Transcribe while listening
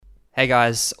Hey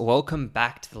guys, welcome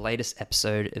back to the latest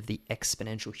episode of the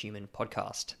Exponential Human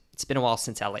podcast. It's been a while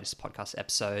since our latest podcast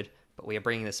episode, but we are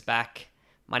bringing this back.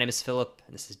 My name is Philip,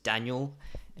 and this is Daniel,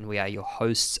 and we are your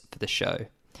hosts for the show.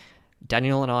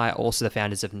 Daniel and I are also the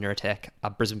founders of Neurotech, a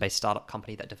Brisbane-based startup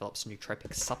company that develops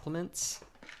nootropic supplements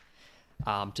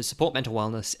to support mental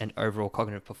wellness and overall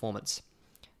cognitive performance.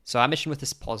 So our mission with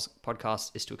this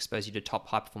podcast is to expose you to top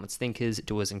high-performance thinkers,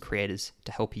 doers, and creators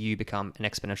to help you become an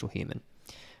exponential human.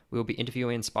 We will be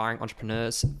interviewing inspiring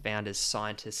entrepreneurs, founders,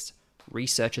 scientists,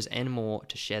 researchers, and more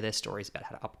to share their stories about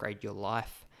how to upgrade your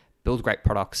life, build great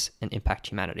products, and impact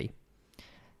humanity.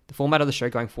 The format of the show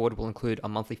going forward will include a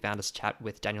monthly founders chat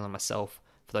with Daniel and myself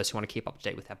for those who want to keep up to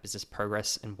date with our business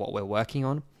progress and what we're working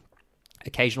on.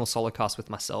 Occasional solo casts with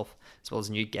myself, as well as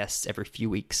new guests every few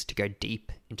weeks to go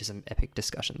deep into some epic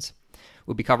discussions.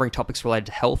 We'll be covering topics related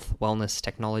to health, wellness,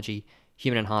 technology,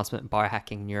 human enhancement,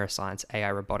 biohacking, neuroscience, AI,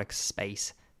 robotics,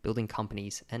 space, building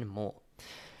companies, and more.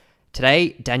 Today,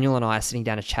 Daniel and I are sitting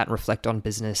down to chat and reflect on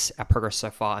business, our progress so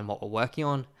far, and what we're working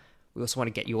on. We also want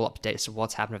to get you all up to date as to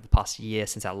what's happened over the past year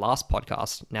since our last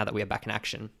podcast, now that we are back in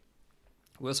action.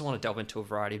 We also want to delve into a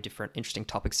variety of different interesting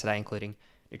topics today, including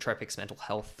nootropics, mental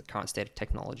health, the current state of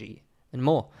technology, and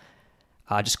more.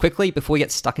 Just quickly, before we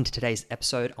get stuck into today's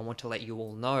episode, I want to let you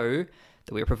all know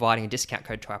that we are providing a discount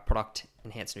code to our product,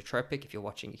 Enhanced Nootropic. If you're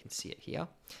watching, you can see it here.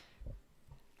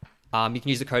 You can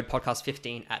use the code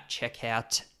podcast15 at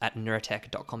checkout at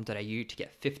neurotech.com.au to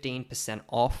get 15%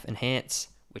 off Enhance,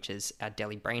 which is our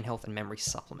daily brain health and memory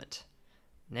supplement.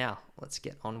 Now, let's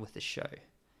get on with the show.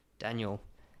 Daniel,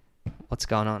 what's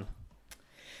going on?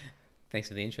 Thanks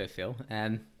for the intro, Phil.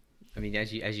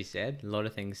 As you said, a lot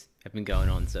of things have been going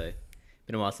on. So it's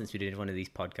been a while since we did one of these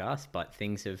podcasts, but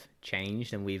things have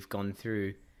changed and we've gone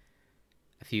through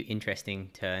a few interesting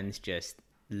turns, just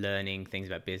learning things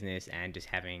about business and just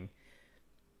having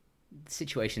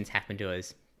situations happen to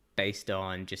us based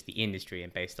on just the industry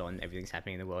and based on everything that's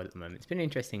happening in the world at the moment. It's been an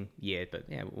interesting year, but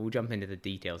yeah, we'll jump into the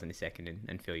details in a second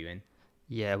and fill you in.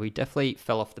 Yeah, we definitely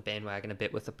fell off the bandwagon a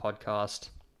bit with the podcast.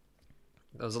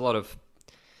 There was a lot of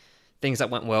things that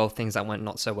went well, things that went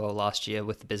not so well last year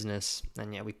with the business.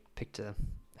 And yeah, we picked a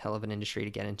hell of an industry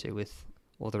to get into with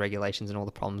all the regulations and all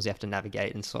the problems you have to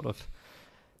navigate and sort of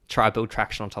try to build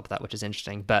traction on top of that, which is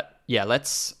interesting. But yeah,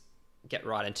 let's get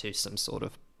right into some sort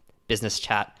of business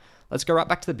chat. Let's go right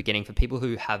back to the beginning for people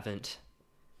who haven't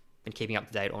been keeping up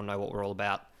to date or know what we're all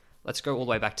about. Let's go all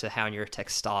the way back to how Neurotech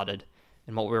started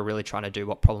and what we were really trying to do,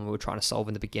 what problem we were trying to solve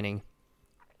in the beginning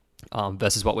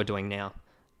versus what we're doing now.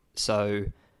 So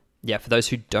yeah, for those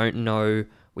who don't know,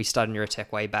 we started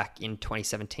Neurotech way back in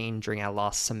 2017 during our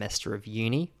last semester of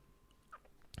uni.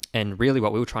 And really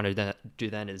what we were trying to do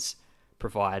then is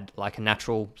provide like a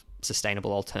natural,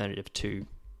 sustainable alternative to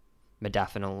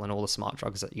modafinil and all the smart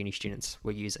drugs that uni students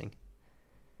were using.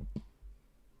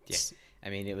 Yeah, I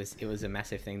mean, it was a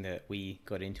massive thing that we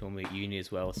got into when we were at uni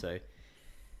as well. So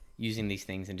using these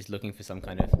things and just looking for some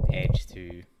kind of edge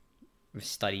to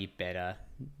study better,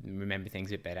 remember things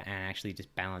a bit better, and actually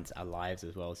just balance our lives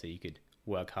as well. So you could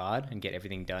work hard and get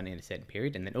everything done in a certain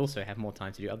period and then also have more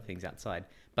time to do other things outside.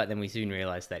 But then we soon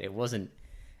realized that it wasn't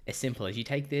as simple as you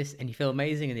take this and you feel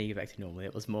amazing and then you go back to normal.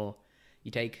 It was more, you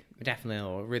take modafinil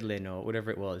or Ritalin or whatever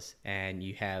it was and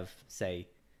you have, say,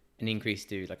 an increase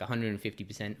to like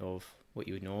 150% of what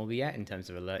you would normally be at in terms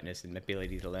of alertness and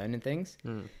ability to learn and things.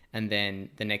 And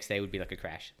then the next day would be like a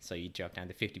crash. So you drop down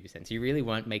to 50%. So you really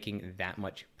weren't making that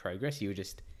much progress. You were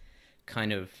just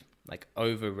kind of like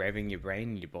over revving your brain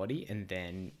and your body and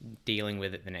then dealing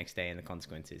with it the next day and the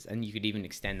consequences. And you could even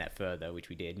extend that further, which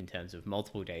we did in terms of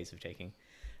multiple days of taking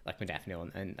like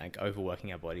modafinil and like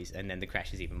overworking our bodies, and then the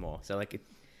crash is even more. So like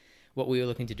what we were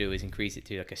looking to do is increase it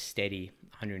to like a steady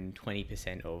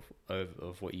 120%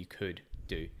 of what you could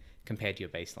do compared to your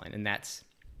baseline. And that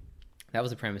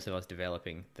was the premise of us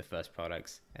developing the first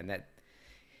products. And that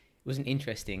was an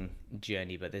interesting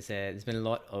journey, but there's been a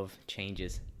lot of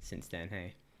changes since then.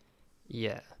 Hey.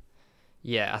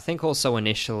 Yeah, I think also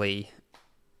initially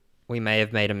we may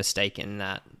have made a mistake in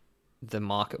that the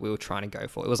market we were trying to go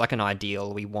for, it was like an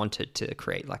ideal. We wanted to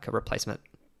create like a replacement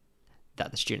that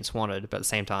the students wanted, but at the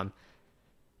same time,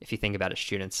 if you think about it,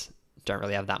 students don't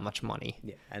really have that much money.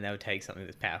 Yeah, and they would take something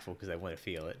that's powerful because they want to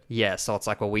feel it. Yeah, so it's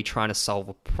like, well, we're trying to solve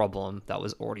a problem that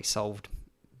was already solved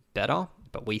better,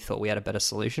 but we thought we had a better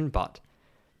solution. But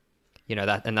you know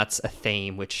that, and that's a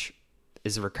theme which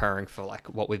is recurring for like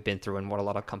what we've been through and what a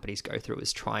lot of companies go through,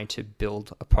 is trying to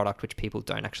build a product which people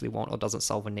don't actually want or doesn't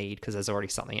solve a need because there's already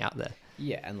something out there.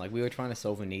 Yeah, and like we were trying to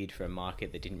solve a need for a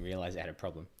market that didn't realize it had a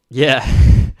problem. Yeah.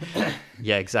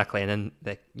 Yeah, exactly. And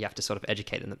then you have to sort of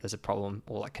educate them that there's a problem,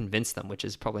 or like convince them, which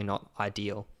is probably not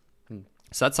ideal.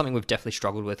 So that's something we've definitely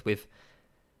struggled with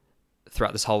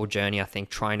throughout this whole journey, I think,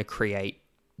 trying to create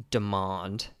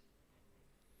demand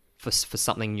for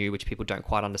something new which people don't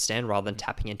quite understand, rather than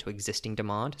tapping into existing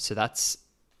demand. So that's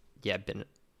been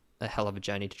a hell of a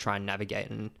journey to try and navigate,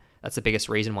 and that's the biggest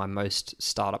reason why most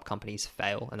startup companies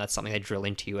fail. And that's something they drill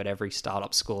into you at every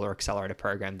startup school or accelerator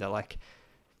program. They're like,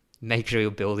 make sure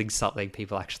you're building something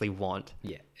people actually want.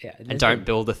 Yeah. And don't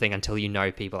build the thing until you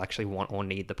know people actually want or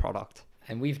need the product.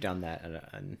 And we've done that.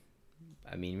 And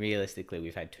I mean, realistically,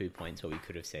 we've had 2 points where we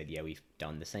could have said, yeah, we've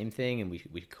done the same thing and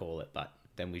we'd call it, but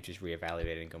then we've just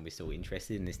reevaluated and gone, we're still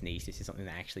interested in this niche. This is something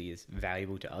that actually is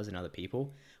valuable to us and other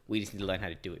people. We just need to learn how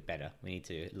to do it better. We need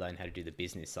to learn how to do the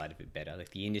business side of it better. Like,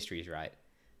 the industry is right.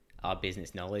 Our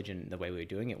business knowledge and the way we were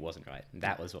doing it wasn't right. And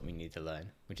that was what we needed to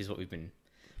learn, which is what we've been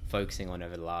focusing on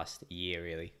over the last year,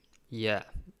 really. Yeah.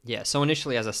 So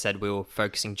initially, as I said, we were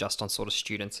focusing just on sort of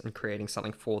students and creating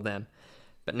something for them.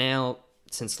 But now,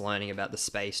 since learning about the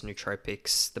space,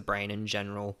 nootropics, the brain in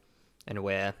general, and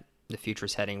where the future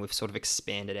is heading, we've sort of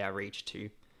expanded our reach to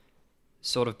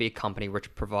sort of be a company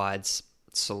which provides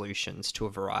solutions to a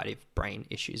variety of brain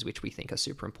issues which we think are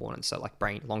super important. So like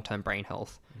long-term brain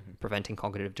health, preventing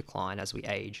cognitive decline as we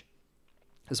age,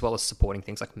 as well as supporting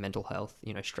things like mental health,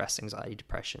 stress, anxiety,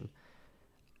 depression,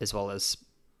 as well as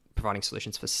providing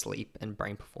solutions for sleep and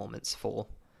brain performance for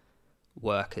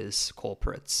workers,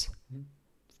 corporates,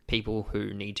 people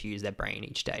who need to use their brain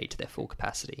each day to their full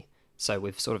capacity. So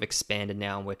we've sort of expanded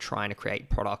now, and we're trying to create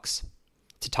products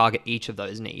to target each of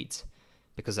those needs,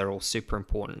 because they're all super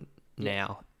important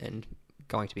now and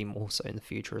going to be more so in the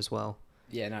future as well.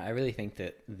 Yeah, no, I really think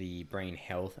that the brain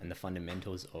health and the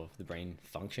fundamentals of the brain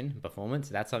function and performance,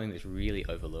 that's something that's really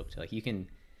overlooked. Like, you can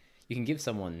give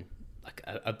someone like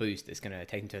a boost that's going to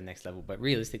take them to the next level, but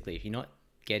realistically, if you're not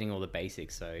getting all the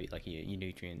basics, so like your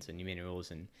nutrients and your minerals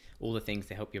and all the things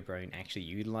to help your brain actually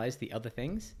utilize the other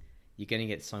things, you're going to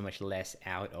get so much less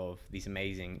out of these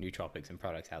amazing nootropics and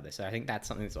products out there. So I think that's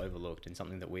something that's overlooked, and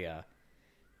something that we're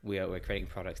creating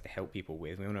products to help people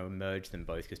with. We want to merge them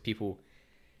both, because people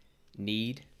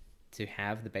need to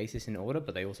have the basis in order,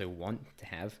 but they also want to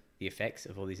have the effects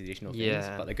of all these additional things.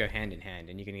 But they go hand in hand,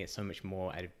 and you're going to get so much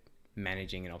more out of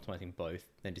managing and optimizing both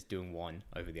than just doing one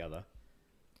over the other.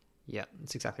 Yeah,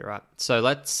 that's exactly right. So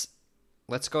let's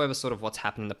go over sort of what's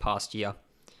happened in the past year.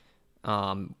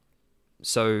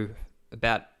 So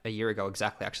about a year ago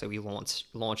exactly, actually, we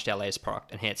launched our latest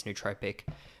product, Enhanced Nootropic,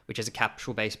 which is a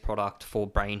capsule-based product for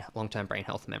long-term brain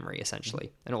health memory,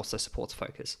 essentially, and also supports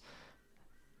focus.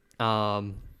 We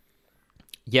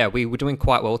were doing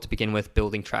quite well to begin with,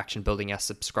 building traction, building our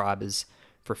subscribers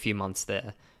for a few months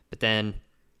there. But then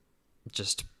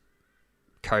just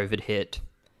COVID hit,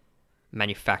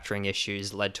 manufacturing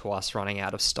issues led to us running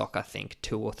out of stock, I think,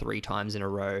 2 or 3 times in a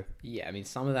row. Yeah, I mean,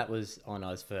 some of that was on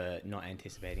us for not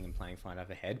anticipating and planning far enough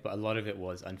ahead, but a lot of it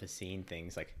was unforeseen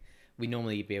things. Like, we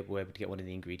normally be able to get one of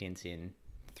the ingredients in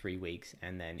 3 weeks,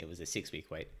 and then it was a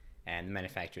 6-week wait. And the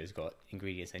manufacturers got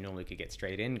ingredients they normally could get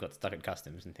straight in, got stuck at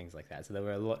customs and things like that. So there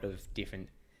were a lot of different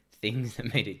things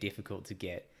that made it difficult to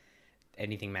get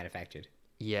anything manufactured.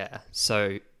 Yeah,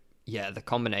 so the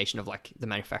combination of like the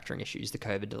manufacturing issues, the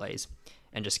COVID delays,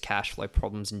 and just cash flow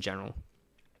problems in general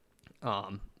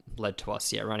led to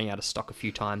us running out of stock a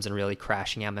few times and really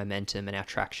crashing our momentum and our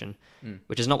traction,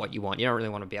 which is not what you want. You don't really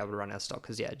want to be able to run out of stock,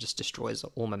 because it just destroys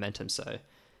all momentum. So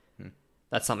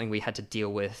that's something we had to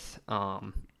deal with.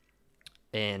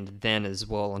 And then as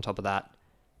well, on top of that,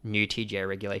 new TGA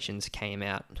regulations came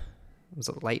out. Was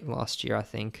it late last year, I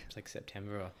think? It's like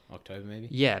September or October, maybe?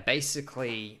 Yeah,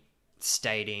 basically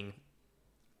stating,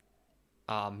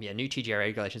 new TGA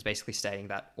regulations basically stating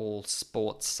that all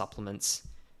sports supplements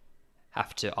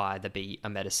have to either be a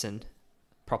medicine,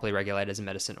 properly regulated as a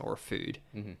medicine, or a food.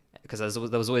 Because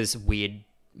there was always weird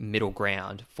middle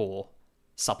ground for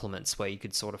supplements where you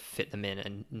could sort of fit them in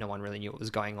and no one really knew what was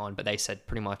going on. But they said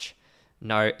pretty much,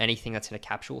 no, anything that's in a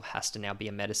capsule has to now be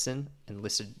a medicine and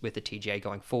listed with the TGA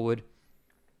going forward.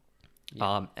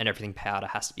 And everything powder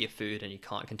has to be a food, and you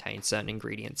can't contain certain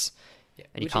ingredients,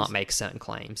 and you can't make certain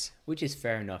claims. Which is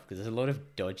fair enough, because there's a lot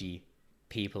of dodgy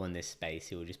people in this space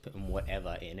who are just putting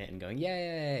whatever in it and going,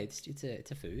 it's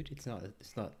a food. It's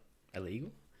not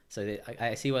illegal. So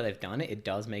I see why they've done it. It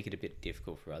does make it a bit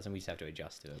difficult for us, and we just have to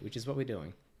adjust to it, which is what we're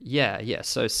doing. Yeah.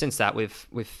 So since that, we've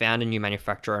found a new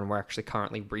manufacturer, and we're actually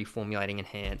currently reformulating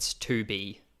Enhance to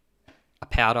be a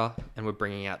powder, and we're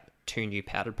bringing out 2 new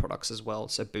powdered products as well.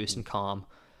 So Boost and Calm.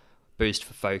 Boost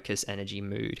for focus, energy,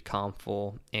 mood. Calm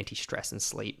for anti-stress and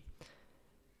sleep.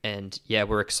 And yeah,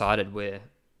 we're excited. We're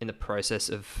in the process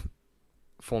of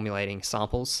formulating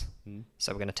samples.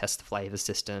 So we're going to test the flavor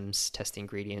systems, test the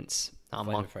ingredients.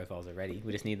 Flavor profiles are ready.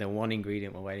 We just need the one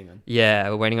ingredient we're waiting on. Yeah,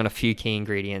 we're waiting on a few key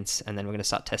ingredients, and then we're going to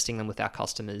start testing them with our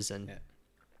customers and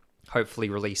hopefully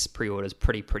release pre-orders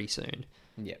pretty soon.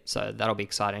 Yeah. So that'll be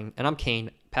exciting. And I'm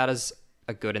keen. Powders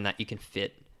are good in that you can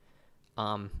fit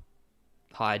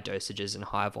higher dosages and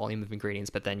higher volume of ingredients,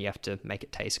 but then you have to make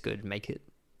it taste good, make it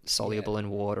soluble in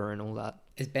water and all that.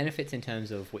 There's benefits in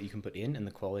terms of what you can put in and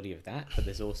the quality of that, but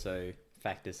there's also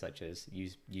factors such as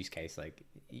use case. Like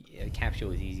a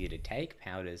capsule is easier to take,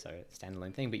 powders are a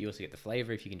standalone thing, but you also get the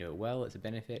flavor if you can do it well. It's a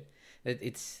benefit.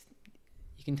 It's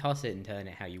you can toss it and turn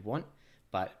it how you want,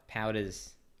 but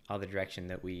powders are the direction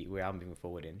that we are moving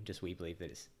forward in. Just we believe that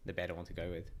it's the better one to go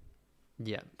with.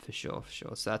 Yeah, for sure.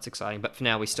 So that's exciting. But for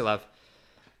now, we still have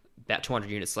about 200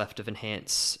 units left of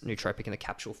Enhance Nootropic in the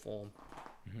capsule form,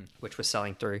 which we're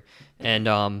selling through. And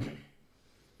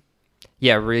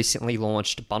recently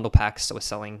launched bundle packs. So we're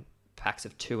selling packs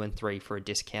of 2 and 3 for a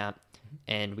discount.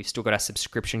 And we've still got our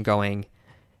subscription going,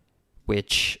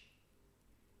 which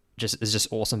is just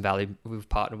awesome value. We've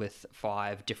partnered with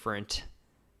 5 different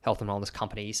health and wellness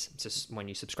companies. Just when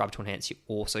you subscribe to Enhance, you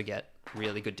also get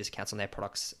really good discounts on their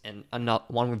products. And another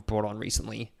one we've brought on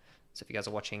recently, so if you guys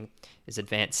are watching, is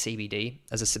Advanced CBD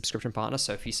as a subscription partner.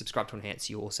 So if you subscribe to Enhance,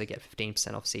 you also get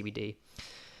 15% off CBD.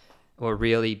 We're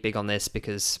really big on this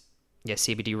because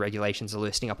CBD regulations are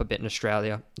loosening up a bit in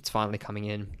Australia. It's finally coming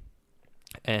in,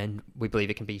 and we believe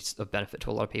it can be of benefit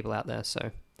to a lot of people out there. So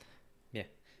yeah,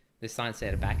 the science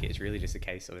there to back it is really just a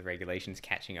case of the regulations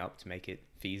catching up to make it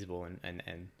feasible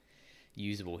and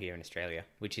usable here in Australia,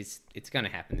 which is, it's going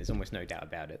to happen. There's almost no doubt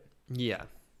about it. Yeah,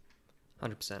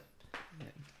 100%. Yeah.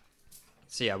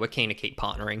 So yeah, we're keen to keep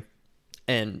partnering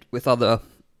and with other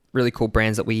really cool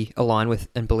brands that we align with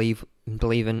and believe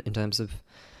in terms of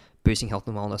boosting health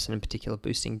and wellness, and in particular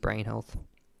boosting brain health.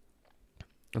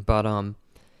 But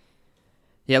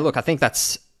look, I think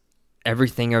that's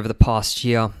everything over the past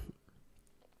year.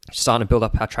 Starting to build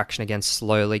up our traction again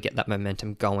slowly, get that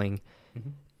momentum going,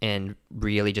 and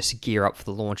really just gear up for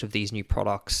the launch of these new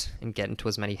products and get into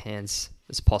as many hands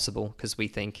as possible, because we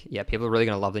think, people are really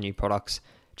going to love the new products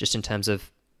just in terms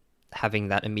of having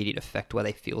that immediate effect where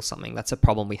they feel something. That's a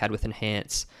problem we had with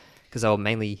Enhance, because they were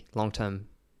mainly long-term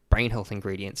brain health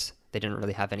ingredients. They didn't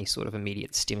really have any sort of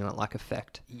immediate stimulant-like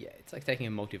effect. Yeah, it's like taking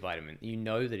a multivitamin. You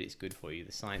know that it's good for you.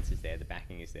 The science is there. The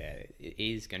backing is there. It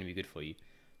is going to be good for you,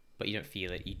 but you don't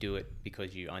feel it. You do it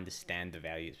because you understand the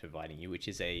value it's providing you, which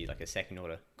is a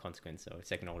second-order consequence or a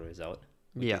second-order result,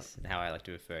 which is how I like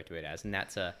to refer to it as. And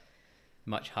that's a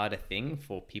much harder thing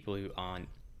for people who aren't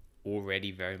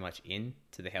already very much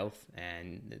into the health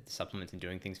and the supplements and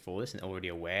doing things for this and already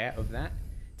aware of that,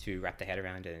 to wrap their head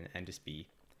around it and just be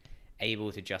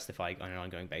able to justify on an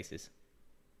ongoing basis.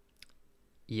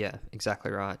 Yeah,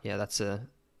 exactly right. Yeah, that's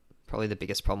probably the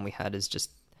biggest problem we had, is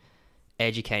just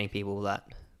educating people that,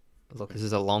 look, this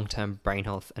is a long-term brain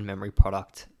health and memory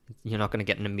product. You're not going to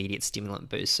get an immediate stimulant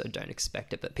boost, so don't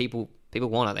expect it. But people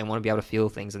want it. They want to be able to feel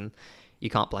things, and you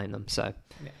can't blame them. So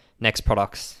next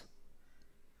products,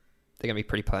 they're going to be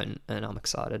pretty potent, and I'm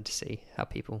excited to see how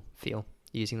people feel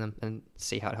using them and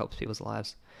see how it helps people's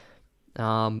lives.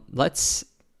 Let's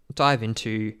dive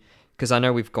into, because I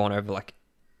know we've gone over like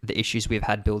the issues we've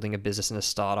had building a business and a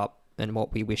startup and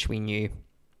what we wish we knew.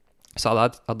 So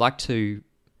I'd like to,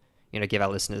 give our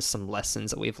listeners some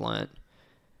lessons that we've learned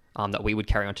that we would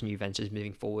carry on to new ventures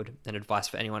moving forward, and advice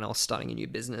for anyone else starting a new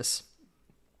business,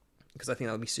 because I think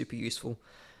that would be super useful.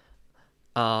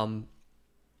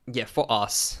 For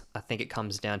us, I think it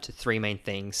comes down to 3 main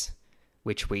things,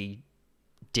 which we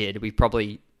did. We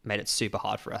probably made it super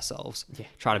hard for ourselves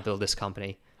trying to build this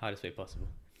company. Hardest way possible.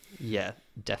 Yeah,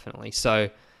 definitely. So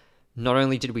not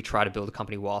only did we try to build a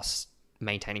company whilst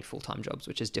maintaining full-time jobs,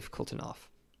 which is difficult enough,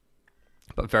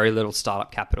 but very little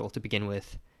startup capital to begin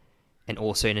with, and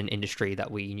also in an industry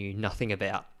that we knew nothing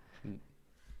about,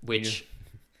 which,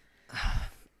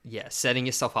 setting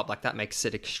yourself up like that makes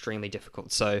it extremely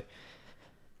difficult. So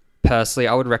personally,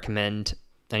 I would recommend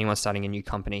anyone starting a new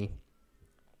company,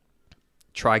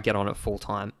 try get on it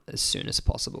full-time as soon as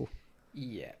possible.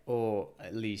 Yeah, or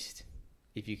at least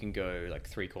if you can go like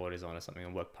 3/4 on or something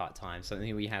and work part-time,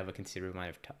 something where you have a considerable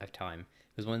amount of time.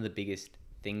 Because one of the biggest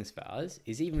things for us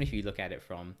is, even if you look at it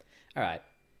from, all right,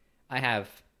 I have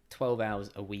 12 hours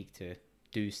a week to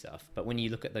do stuff, but when you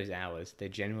look at those hours, they're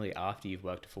generally after you've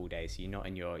worked a full day, so you're not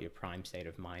in your prime state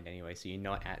of mind anyway, so you're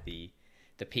not at the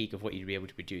peak of what you'd be able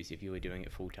to produce if you were doing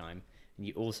it full-time. And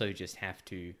you also just have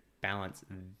to balance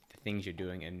the things you're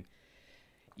doing, and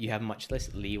you have much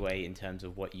less leeway in terms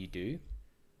of what you do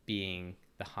being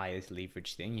the highest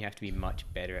leverage thing. You have to be much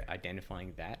better at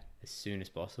identifying that as soon as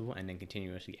possible and then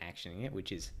continuously actioning it,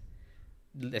 which is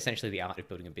essentially the art of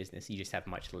building a business. You just have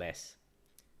much less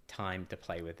time to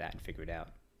play with that and figure it out.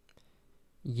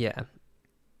 Yeah,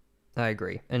 I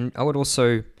agree. And I would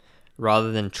also,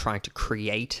 rather than trying to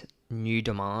create new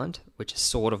demand, which is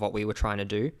sort of what we were trying to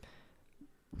do,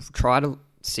 try to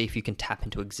see if you can tap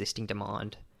into existing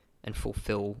demand and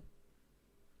fulfill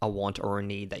a want or a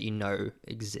need that you know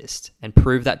exists, and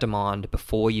prove that demand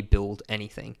before you build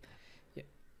anything.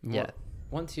 Yeah.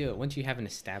 Once you have an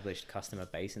established customer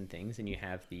base and things, and you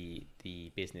have the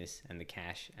business and the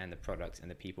cash and the products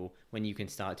and the people, when you can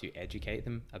start to educate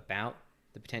them about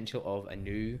the potential of a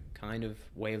new kind of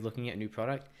way of looking at a new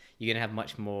product, you're going to have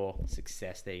much more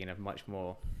success there. You're going to have much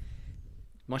more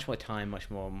time, much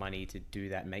more money to do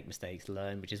that, make mistakes,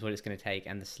 learn, which is what it's going to take,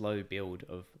 and the slow build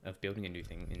of building a new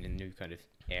thing in a new kind of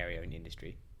area and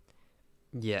industry.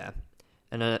 Yeah.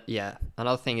 And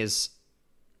another thing is,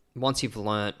 once you've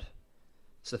learnt,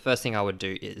 so the first thing I would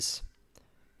do is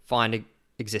find an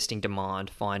existing demand,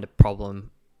 find a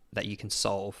problem that you can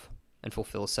solve and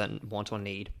fulfill a certain want or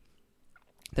need.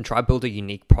 Then try build a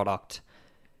unique product,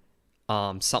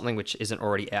 something which isn't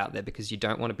already out there, because you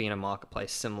don't want to be in a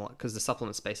marketplace similar, because the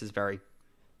supplement space is very,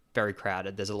 very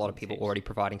crowded. There's a lot of people already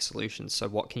providing solutions. So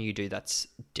what can you do that's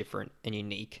different and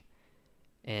unique?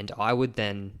 And I would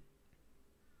then,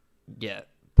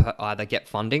 either get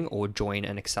funding or join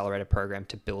an accelerator program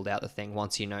to build out the thing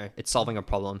once you know it's solving a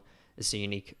problem. It's a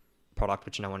unique product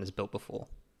which no one has built before.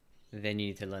 Then you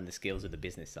need to learn the skills of the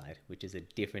business side, which is a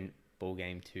different ball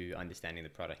game to understanding the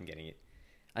product and getting it.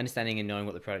 Understanding and knowing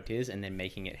what the product is and then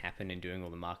making it happen and doing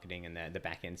all the marketing and the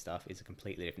back end stuff is a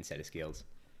completely different set of skills.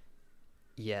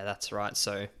 Yeah, that's right.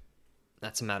 So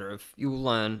that's a matter of,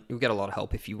 you'll get a lot of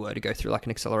help if you were to go through like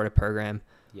an accelerator program.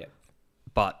 Yeah.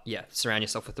 But yeah, surround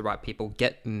yourself with the right people,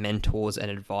 get mentors and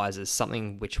advisors,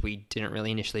 something which we didn't really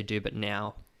initially do, but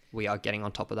now we are getting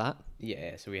on top of that.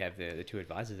 Yeah, so we have the two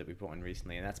advisors that we brought in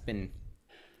recently, and that's been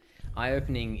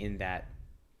eye-opening in that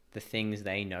the things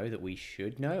they know that we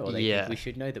should know, or they think we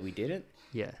should know that we didn't,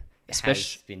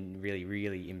 has been really,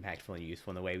 really impactful and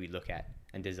useful in the way we look at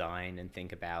and design and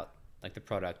think about like the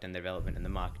product and the development and the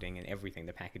marketing and everything,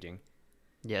 the packaging.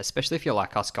 Yeah, especially if you're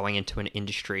like us going into an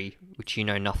industry which you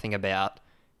know nothing about.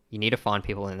 You need to find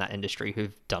people in that industry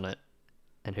who've done it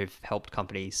and who've helped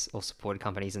companies or supported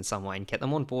companies in some way, and get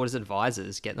them on board as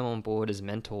advisors, get them on board as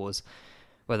mentors,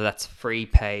 whether that's free,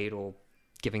 paid, or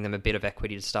giving them a bit of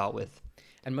equity to start with.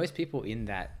 And most people in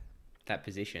that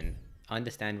position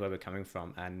understand where we're coming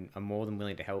from and are more than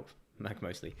willing to help. Like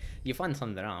mostly. You find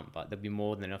some that aren't, but there'll be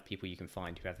more than enough people you can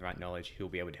find who have the right knowledge who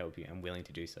will be able to help you and willing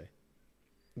to do so.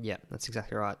 Yeah, that's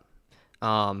exactly right.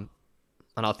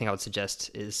 Another thing I would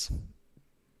suggest is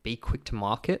be quick to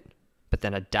market, but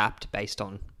then adapt based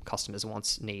on customers'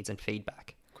 wants, needs, and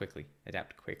feedback.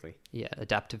 Adapt quickly. Yeah,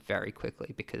 adapt very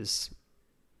quickly, because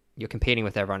you're competing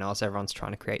with everyone else. Everyone's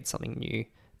trying to create something new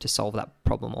to solve that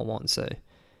problem or want. So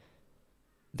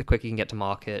the quicker you can get to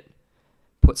market,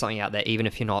 put something out there, even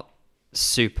if you're not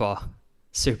super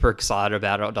excited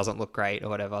about it or it doesn't look great or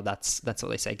whatever, that's what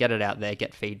they say. Get it out there,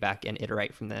 get feedback, and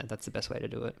iterate from there. That's the best way to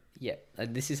do it. Yeah,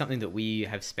 this is something that we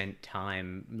have spent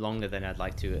time longer than I'd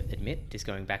like to admit, just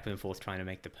going back and forth trying to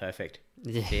make the perfect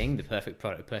thing, the perfect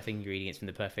product, perfect ingredients from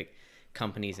the perfect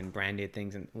companies and branded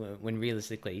things, and when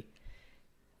realistically,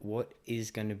 what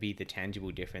is going to be the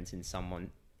tangible difference in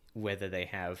someone, whether they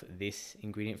have this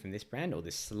ingredient from this brand or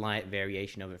this slight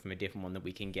variation of it from a different one that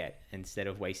we can get, instead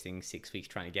of wasting 6 weeks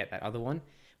trying to get that other one?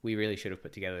 We really should have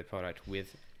put together a product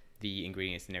with the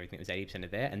ingredients and everything that was 80%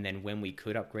 of there, and then when we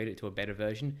could upgrade it to a better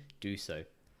version, do so.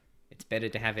 It's better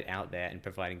to have it out there and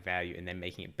providing value and then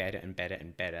making it better and better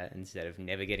and better, instead of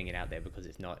never getting it out there because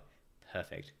it's not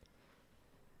perfect.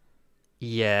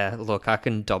 Yeah, look, I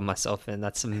can dob myself in.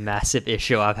 That's a massive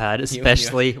issue I've had,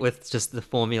 especially with just the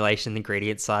formulation,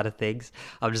 ingredient side of things.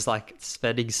 I'm just like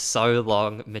spending so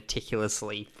long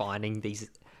meticulously finding these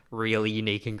really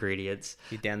unique ingredients.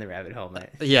 You're down the rabbit hole, mate.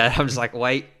 Yeah, I'm just like,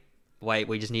 wait,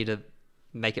 we just need to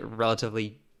make it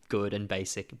relatively good and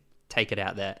basic, take it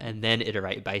out there, and then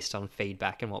iterate based on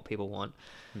feedback and what people want.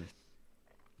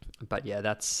 But yeah,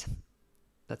 that's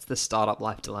the startup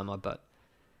life dilemma, but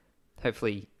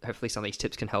hopefully some of these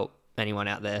tips can help anyone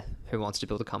out there who wants to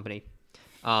build a company.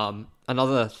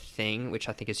 Another thing which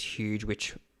I think is huge,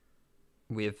 which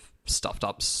we've stuffed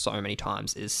up so many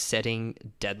times, is setting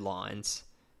deadlines.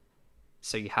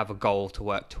 So you have a goal to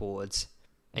work towards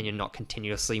and you're not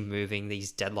continuously moving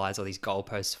these deadlines or these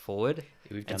goalposts forward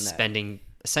and spending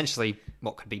essentially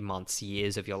what could be months,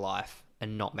 years of your life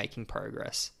and not making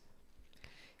progress.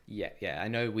 Yeah. I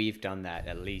know we've done that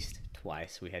at least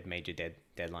twice. We had major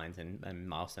deadlines and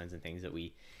milestones and things that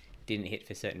we didn't hit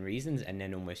for certain reasons, and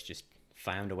then almost just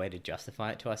found a way to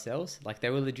justify it to ourselves. Like,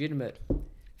 there were legitimate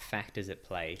factors at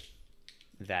play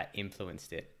that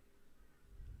influenced it.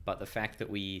 But the fact that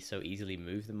we so easily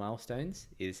move the milestones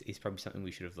is probably something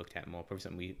we should have looked at more, probably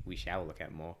something we shall look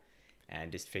at more,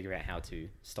 and just figure out how to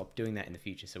stop doing that in the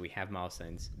future so we have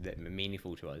milestones that are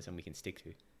meaningful to us and we can stick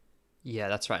to. Yeah,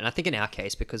 that's right. And I think in our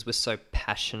case, because we're so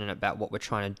passionate about what we're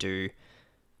trying to do,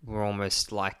 we're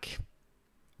almost like...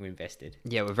 We're invested.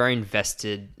 Yeah, we're very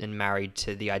invested and married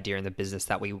to the idea in the business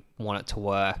that we want it to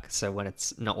work. So when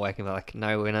it's not working, we're like,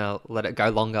 no, we're going to let it go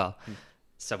longer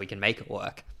so we can make it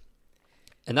work.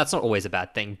 And that's not always a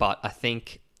bad thing, but I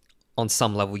think on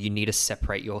some level you need to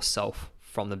separate yourself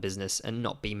from the business and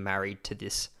not be married to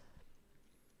this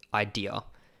idea,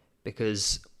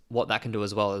 because what that can do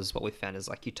as well is what we found is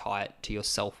like you tie it to your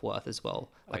self-worth as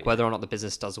well. Like whether or not the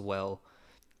business does well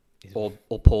or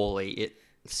poorly, it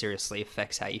seriously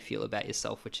affects how you feel about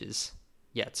yourself, which is,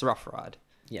 yeah, it's a rough ride.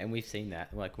 Yeah, and we've seen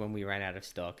that. Like when we ran out of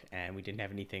stock and we didn't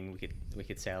have anything we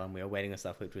could sell, and we were waiting on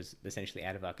stuff which was essentially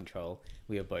out of our control,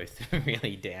 we were both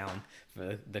really down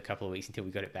for the couple of weeks until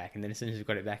we got it back. And then as soon as we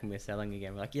got it back and we were selling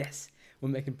again, we're like, yes, we're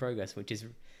making progress, which is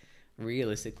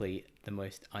realistically the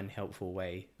most unhelpful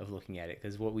way of looking at it.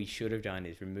 Because what we should have done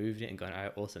is removed it and gone, all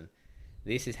right, awesome,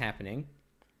 this is happening.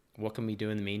 What can we do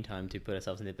in the meantime to put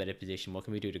ourselves in a better position? What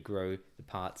can we do to grow the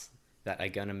parts that are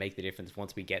going to make the difference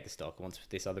once we get the stock, once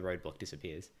this other roadblock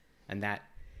disappears? And that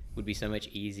would be so much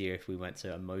easier if we weren't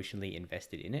so emotionally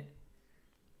invested in it.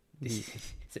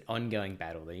 It's an ongoing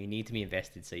battle that you need to be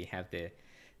invested so you have the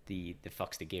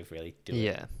fucks to give, really.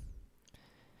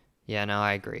 Yeah, no,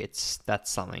 I agree.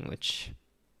 That's something which,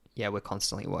 yeah, we're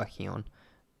constantly working on.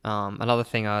 Another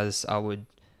thing I would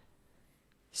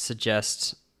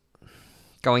suggest,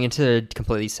 going into a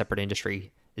completely separate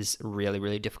industry is really,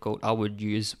 really difficult. I would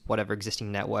use whatever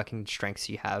existing networking strengths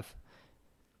you have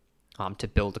to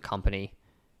build a company,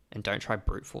 and don't try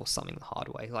brute force something the hard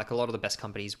way. Like a lot of the best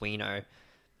companies we know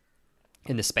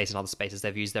in this space and other spaces,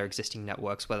 they've used their existing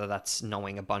networks, whether that's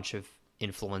knowing a bunch of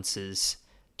influencers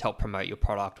to help promote your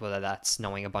product, whether that's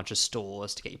knowing a bunch of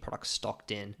stores to get your product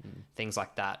stocked in, things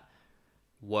like that.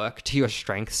 Work to your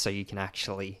strengths so you can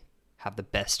actually have the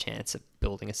best chance of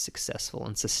building a successful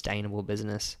and sustainable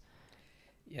business.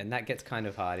 Yeah, and that gets kind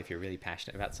of hard if you're really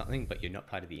passionate about something, but you're not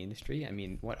part of the industry. I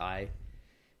mean, what I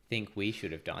think we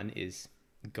should have done is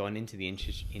gone into the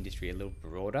industry a little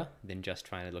broader than just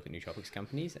trying to look at nootropics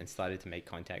companies, and started to make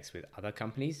contacts with other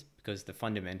companies, because the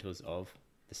fundamentals of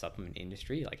the supplement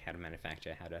industry, like how to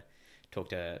manufacture, how to talk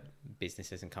to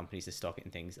businesses and companies to stock it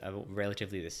and things, are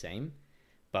relatively the same.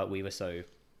 But we were so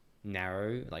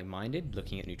narrow, like minded,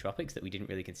 looking at nootropics, that we didn't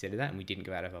really consider that, and we didn't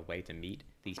go out of our way to meet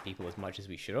these people as much as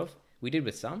we should have. We did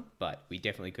with some, but we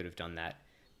definitely could have done that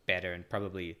better and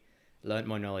probably learned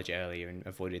more knowledge earlier and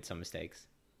avoided some mistakes.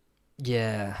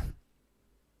 Yeah,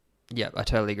 I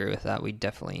totally agree with that. We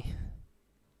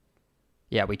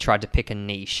tried to pick a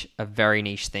very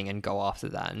niche thing, and go after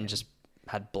that, and just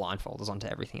had blindfolders onto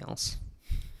everything else.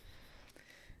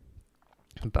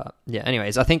 But yeah,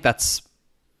 anyways, I think that's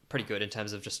pretty good in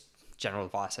terms of just general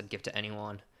advice I'd give to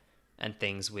anyone, and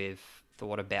things we've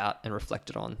thought about and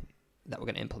reflected on that we're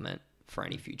going to implement for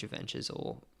any future ventures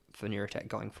or for Neurotech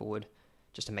going forward,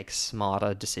 just to make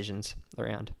smarter decisions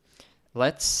around.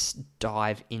 Let's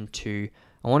dive into,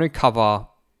 I want to cover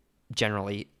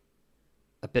generally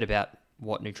a bit about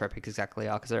what nootropics exactly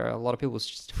are, because there are a lot of people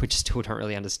which still don't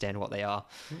really understand what they are.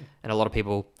 And a lot of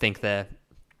people think they're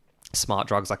smart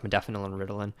drugs like modafinil and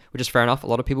Ritalin, which is fair enough. A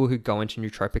lot of people who go into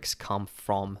nootropics come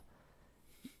from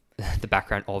the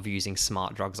background of using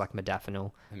smart drugs like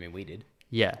modafinil. I mean, we did.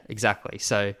 Yeah, exactly.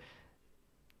 So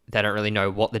they don't really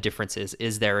know what the difference is.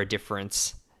 Is there a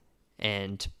difference?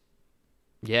 And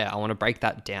yeah, I want to break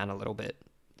that down a little bit.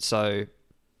 So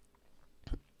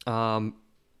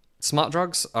smart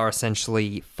drugs are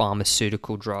essentially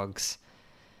pharmaceutical drugs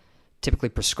typically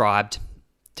prescribed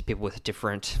to people with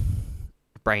different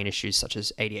brain issues such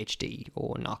as ADHD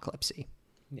or narcolepsy.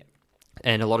 Yeah.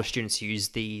 And a lot of students use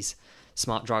these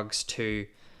smart drugs to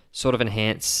sort of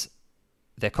enhance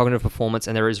their cognitive performance,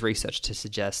 and there is research to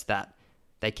suggest that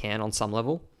they can on some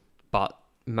level, but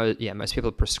most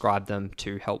people prescribe them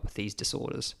to help with these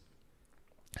disorders.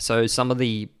 So some of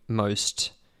the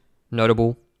most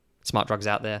notable smart drugs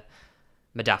out there: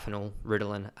 modafinil,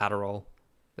 Ritalin, Adderall.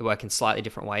 They work in slightly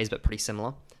different ways, but pretty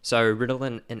similar. So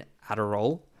Ritalin and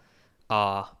Adderall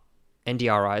are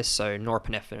NDRIs, so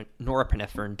norepinephrine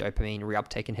dopamine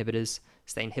reuptake inhibitors.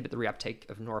 So they inhibit the reuptake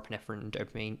of norepinephrine and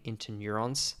dopamine into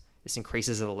neurons. This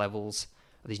increases the levels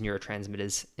of these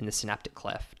neurotransmitters in the synaptic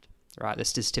cleft, right?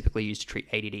 This is typically used to treat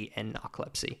ADD and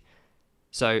narcolepsy.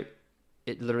 So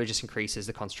it literally just increases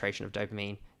the concentration of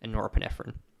dopamine and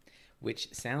norepinephrine.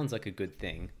 Which sounds like a good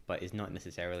thing, but is not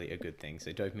necessarily a good thing.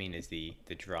 So dopamine is the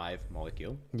drive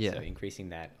molecule. Yeah. So increasing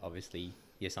that, obviously,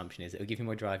 the assumption is it'll give you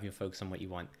more drive, you'll focus on what you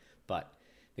want. But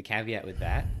the caveat with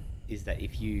that is that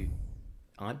if you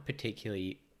aren't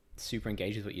particularly super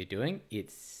engaged with what you're doing,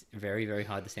 it's very, very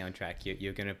hard to stay on track.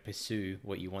 You're going to pursue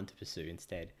what you want to pursue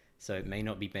instead. So it may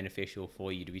not be beneficial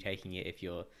for you to be taking it if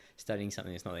you're studying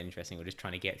something that's not that interesting, or just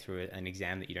trying to get through an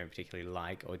exam that you don't particularly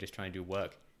like, or just trying to do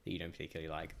work that you don't particularly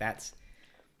like. That's,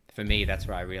 for me, that's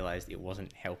where I realized it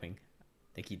wasn't helping.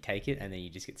 Like, you take it and then you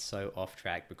just get so off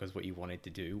track because what you wanted to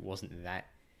do wasn't that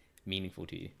meaningful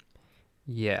to you.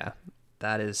 Yeah,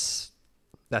 that's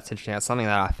interesting. That's something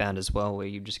that I found as well, where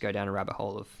you just go down a rabbit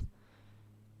hole of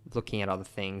looking at other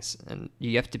things, and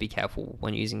you have to be careful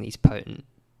when using these potent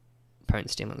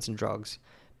stimulants and drugs.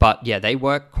 But yeah, they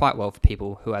work quite well for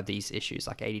people who have these issues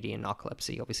like ADD and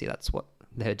narcolepsy. Obviously, that's what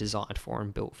they're designed for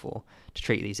and built for, to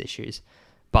treat these issues.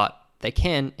 But they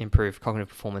can improve cognitive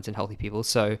performance in healthy people.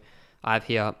 So I have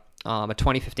here a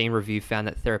 2015 review found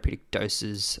that therapeutic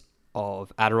doses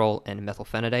of Adderall and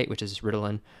methylphenidate, which is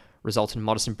Ritalin, result in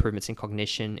modest improvements in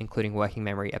cognition, including working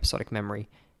memory, episodic memory,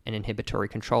 and inhibitory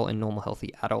control in normal,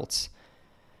 healthy adults.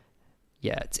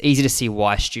 Yeah, it's easy to see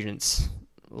why students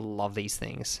love these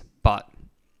things, but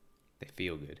they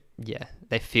feel good. Yeah,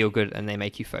 they feel good and they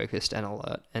make you focused and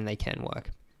alert, and they can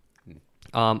work.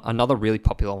 Another really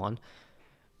popular one,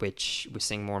 which we're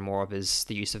seeing more and more of, is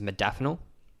the use of modafinil.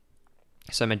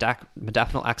 So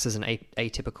modafinil acts as an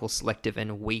atypical, selective,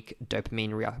 and weak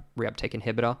dopamine reuptake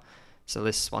inhibitor. So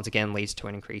this, once again, leads to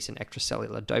an increase in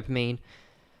extracellular dopamine.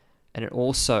 And it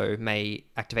also may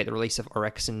activate the release of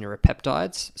orexin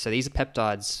neuropeptides. So these are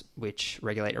peptides which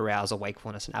regulate arousal,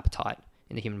 wakefulness, and appetite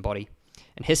in the human body.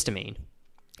 And histamine,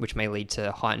 which may lead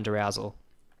to heightened arousal.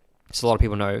 So a lot of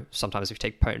people know sometimes if you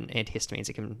take potent antihistamines,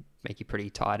 it can make you pretty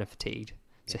tired and fatigued.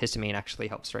 So histamine actually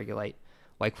helps regulate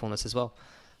wakefulness as well.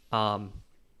 And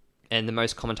the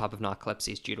most common type of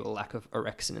narcolepsy is due to a lack of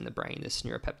orexin in the brain, this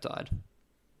neuropeptide.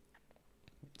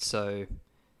 So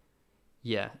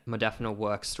yeah, modafinil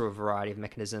works through a variety of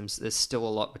mechanisms. There's still a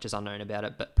lot which is unknown about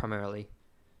it, but primarily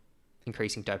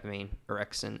increasing dopamine,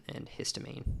 orexin, and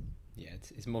histamine. Yeah,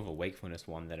 it's more of a wakefulness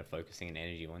one than a focusing and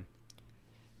energy one.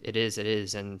 It is,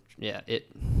 and yeah, you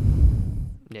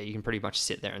can pretty much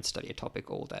sit there and study a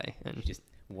topic all day, and you just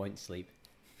won't sleep.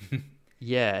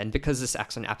 Yeah, and because this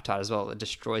acts on appetite as well, it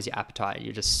destroys your appetite.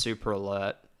 You're just super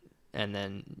alert, and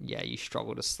then you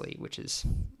struggle to sleep, which is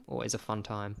always a fun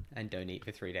time. And don't eat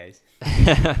for 3 days.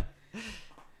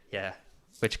 Yeah,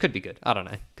 which could be good. I don't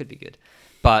know, could be good,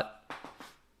 but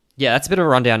yeah, that's a bit of a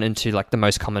rundown into like the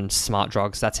most common smart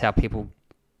drugs. That's how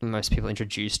most people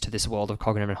introduced to this world of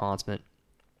cognitive enhancement.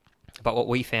 But what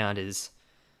we found is,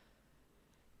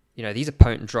 these are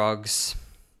potent drugs.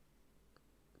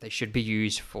 They should be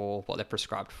used for what they're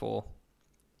prescribed for.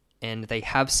 And they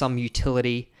have some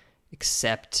utility,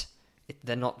 except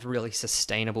they're not really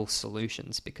sustainable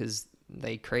solutions because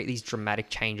they create these dramatic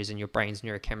changes in your brain's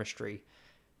neurochemistry.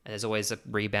 And there's always a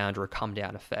rebound or a come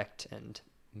down effect. And,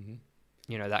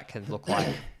 that can look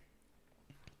like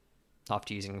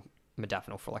after using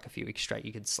modafinil for like a few weeks straight,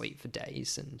 you could sleep for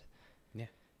days and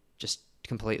just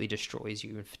completely destroys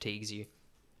you and fatigues you.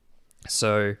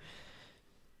 So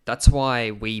that's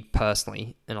why we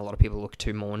personally, and a lot of people, look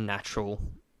to more natural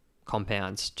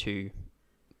compounds to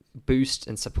boost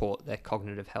and support their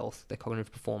cognitive health, their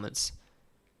cognitive performance,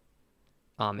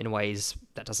 in ways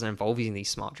that doesn't involve using these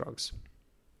smart drugs.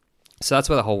 So that's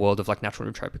where the whole world of like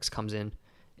natural nootropics comes in,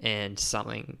 and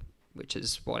something which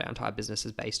is what our entire business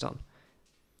is based on.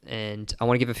 And I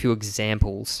want to give a few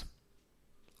examples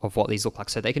of what these look like.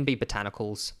 So they can be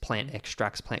botanicals, plant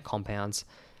extracts, plant compounds.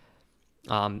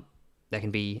 They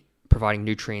can be providing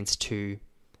nutrients to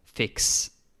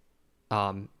fix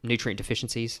nutrient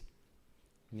deficiencies.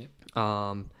 Yep.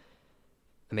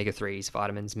 Omega-3s,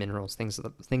 vitamins, minerals, things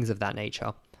of that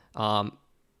nature. A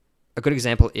good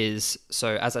example is,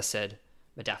 so as I said,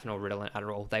 modafinil, Ritalin,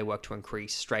 Adderall, they work to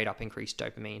straight up increase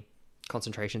dopamine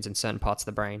concentrations in certain parts of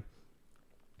the brain.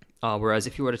 Whereas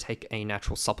if you were to take a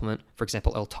natural supplement, for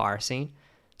example, L-tyrosine,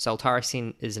 so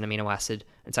L-tyrosine is an amino acid.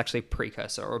 It's actually a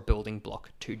precursor or a building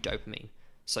block to dopamine.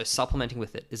 So supplementing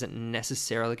with it isn't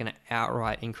necessarily going to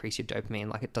outright increase your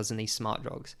dopamine like it does in these smart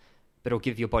drugs, but it'll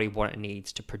give your body what it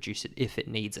needs to produce it if it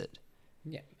needs it.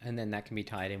 Yeah, and then that can be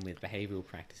tied in with behavioral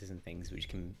practices and things which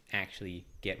can actually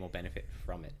get more benefit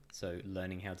from it. So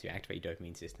learning how to activate your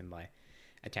dopamine system by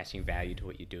attaching value to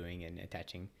what you're doing and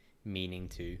attaching meaning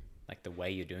to like the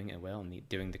way you're doing it well and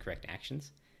doing the correct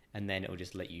actions, and then it will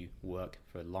just let you work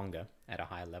for longer at a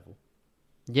higher level.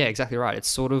 Yeah, exactly right. It's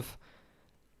sort of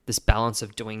this balance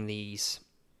of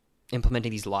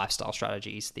implementing these lifestyle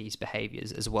strategies, these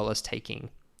behaviors, as well as taking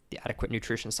the adequate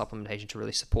nutrition supplementation to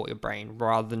really support your brain,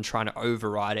 rather than trying to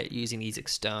override it using these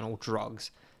external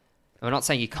drugs. And we're not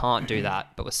saying you can't do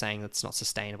that, but we're saying that's not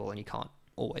sustainable and you can't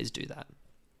always do that.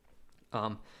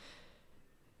 And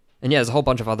yeah, there's a whole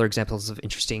bunch of other examples of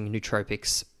interesting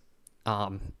nootropics.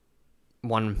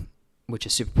 One which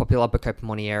is super popular, Bacopa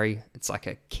monnieri. It's like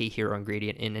a key hero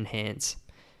ingredient in Enhance.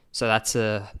 So that's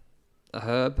a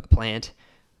herb, a plant,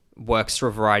 works through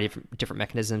a variety of different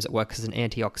mechanisms. It works as an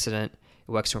antioxidant.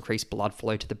 It works to increase blood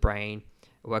flow to the brain.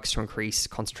 It works to increase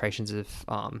concentrations of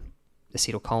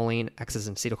acetylcholine, acts as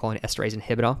an acetylcholine esterase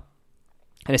inhibitor.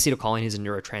 And acetylcholine is a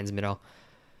neurotransmitter,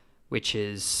 which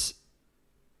is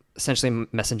essentially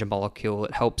a messenger molecule.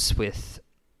 It helps with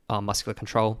muscular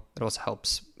control. It also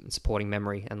helps in supporting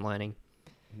memory and learning.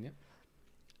 Yep.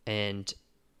 And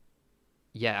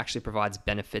yeah, actually provides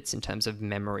benefits in terms of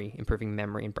memory, improving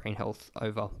memory and brain health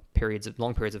over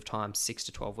long periods of time, 6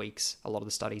 to 12 weeks. A lot of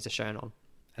the studies are shown on.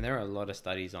 And there are a lot of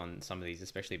studies on some of these,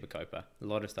 especially Bacopa. A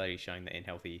lot of studies showing that in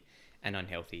healthy and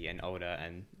unhealthy and older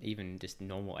and even just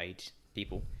normal age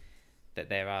people, that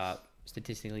there are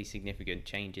statistically significant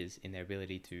changes in their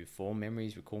ability to form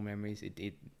memories, recall memories.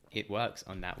 It works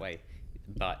on that way,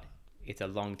 but it's a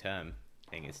long-term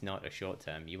thing. It's not a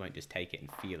short-term. You won't just take it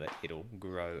and feel it. It'll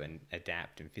grow and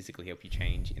adapt and physically help you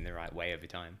change in the right way over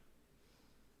time.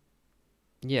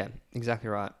 Yeah, exactly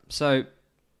right. So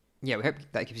yeah, we hope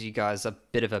that gives you guys a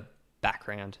bit of a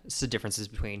background. This is the differences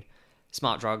between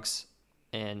smart drugs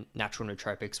and natural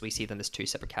nootropics. We see them as two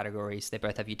separate categories. They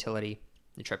both have utility.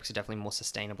 Nootropics are definitely more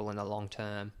sustainable in the long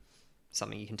term,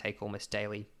 something you can take almost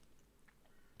daily,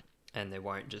 and they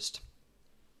won't just,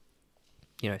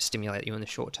 stimulate you in the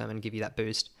short term and give you that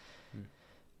boost.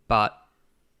 But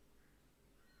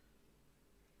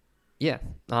yeah,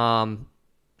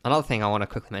 another thing I want to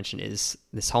quickly mention is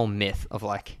this whole myth of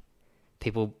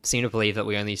people seem to believe that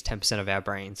we only use 10% of our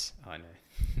brains. I know.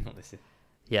 Not this.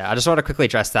 Yeah, I just want to quickly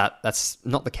address that. That's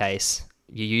not the case.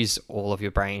 You use all of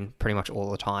your brain pretty much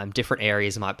all the time. Different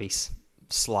areas might be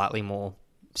slightly more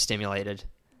stimulated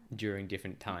During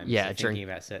different times. Yeah, so thinking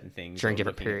about certain things. during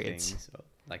different periods.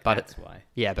 That's why.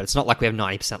 Yeah, but it's not like we have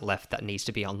 90% left that needs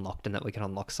to be unlocked and that we can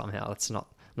unlock somehow. That's not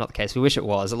the case. We wish it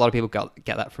was. A lot of people get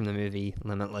that from the movie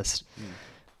Limitless.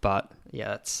 But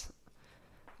yeah, it's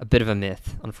a bit of a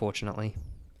myth, unfortunately.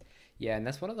 Yeah, and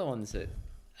that's one of the ones that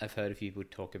I've heard people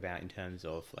talk about in terms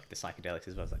of the psychedelics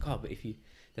as well. It's but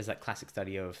there's that classic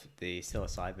study of the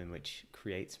psilocybin, which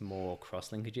creates more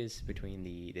cross linkages between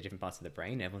the different parts of the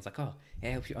brain. Everyone's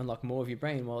it helps you unlock more of your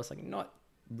brain. Well, it's not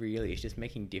really. It's just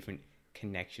making different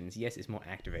connections. Yes, it's more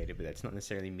activated, but that's not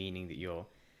necessarily meaning that you're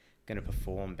going to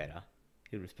perform better.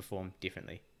 It'll just perform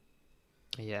differently.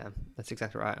 Yeah, that's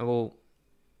exactly right. Well,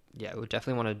 yeah, we'll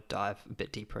definitely want to dive a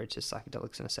bit deeper into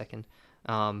psychedelics in a second.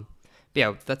 But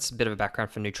yeah, that's a bit of a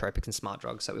background for nootropics and smart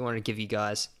drugs. So we wanted to give you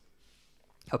guys,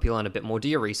 help you learn a bit more. Do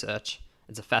your research.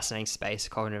 It's a fascinating space,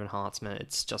 cognitive enhancement.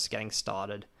 It's just getting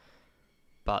started,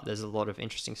 but there's a lot of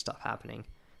interesting stuff happening.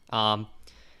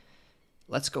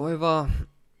 Let's go over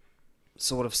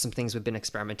sort of some things we've been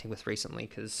experimenting with recently,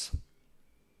 because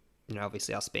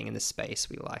obviously us being in this space,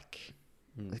 we like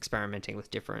experimenting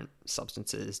with different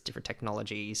substances, different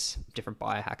technologies, different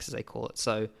biohacks as they call it.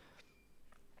 So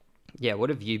yeah,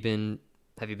 have you been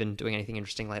doing anything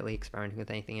interesting lately, experimenting with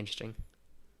anything interesting?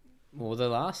 Well, over the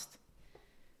last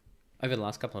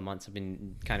couple of months, I've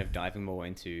been kind of diving more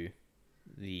into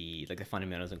the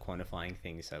fundamentals and quantifying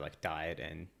things, so diet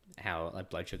and how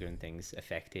blood sugar and things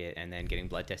affect it, and then getting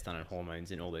blood tests done on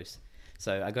hormones and all those.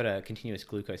 So I got a continuous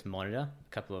glucose monitor a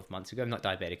couple of months ago. I'm not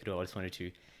diabetic at all. I just wanted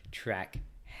to track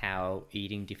how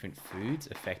eating different foods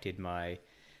affected my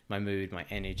mood, my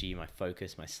energy, my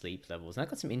focus, my sleep levels. And I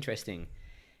got some interesting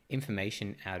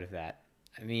information out of that.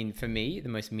 I mean, for me, the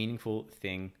most meaningful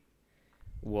thing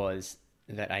was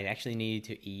that I actually needed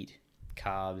to eat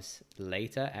carbs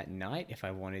later at night if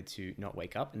I wanted to not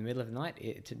wake up in the middle of the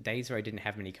night. Days where I didn't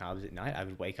have many carbs at night, I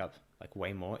would wake up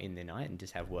way more in the night and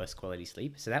just have worse quality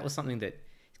sleep. So that was something that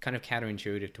is kind of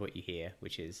counterintuitive to what you hear,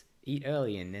 which is eat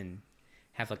early and then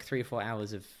have 3 or 4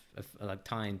 hours of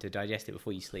time to digest it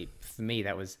before you sleep. For me,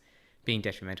 that was being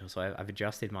detrimental. So I've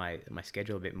adjusted my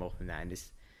schedule a bit more from that, and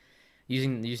just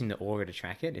using the Aura to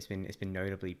track it. It's been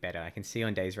notably better. I can see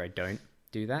on days where I don't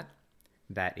do that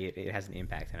it has an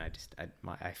impact, and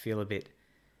I feel a bit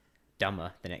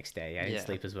dumber the next day. I didn't Yeah.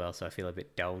 sleep as well, so I feel a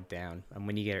bit dulled down. And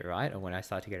when you get it right, or when I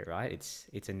start to get it right,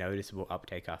 it's a noticeable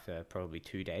uptake after probably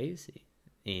 2 days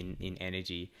in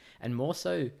energy. And more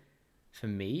so for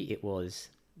me, it was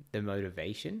the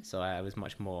motivation. So I was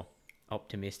much more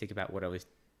optimistic about what I was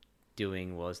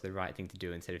doing was the right thing to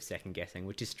do instead of second guessing,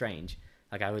 which is strange.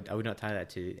 Like I would not tie that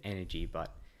to energy,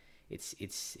 but it's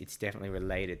definitely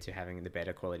related to having the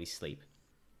better quality sleep,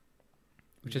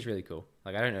 which is really cool.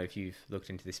 Like, I don't know if you've looked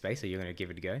into this space or you're going to give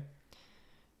it a go.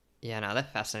 Yeah, no, they're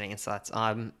fascinating insights.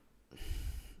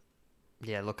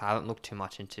 Yeah, look, I haven't looked too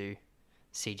much into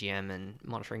CGM and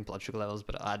monitoring blood sugar levels,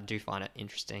 but I do find it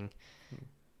interesting.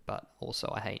 But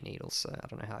also, I hate needles, so I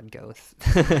don't know how I'd go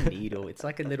with Needle. It's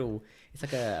like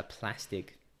a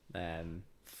plastic,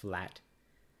 flat,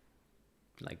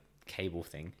 like cable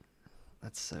thing.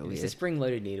 That's so It's weird. a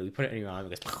spring-loaded needle. You put it in your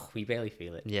arm, it goes. We barely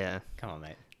feel it. Yeah, Come on,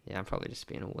 mate. yeah, I'm probably just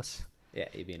being a wuss. Yeah,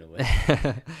 you're being a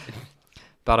wuss.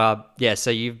 But yeah,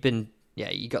 so you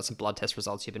got some blood test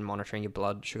results. You've been monitoring your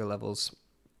blood sugar levels.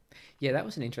 Yeah, that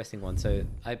was an interesting one. So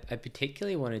I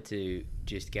particularly wanted to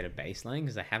just get a baseline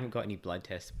because I haven't got any blood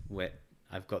tests where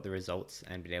I've got the results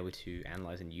and been able to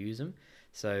analyze and use them.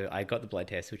 So I got the blood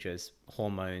test, which was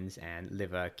hormones and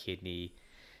liver, kidney,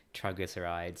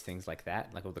 triglycerides, things like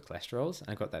that, like all the cholesterols.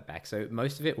 I got that back. So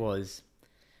most of it was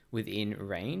within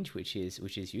range, which is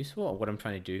useful. What I'm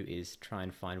trying to do is try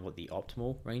and find what the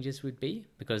optimal ranges would be,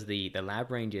 because the lab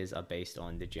ranges are based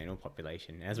on the general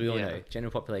population. As we all know,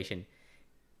 general population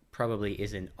probably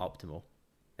isn't optimal.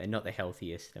 They're not the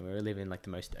healthiest, and we're living like the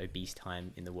most obese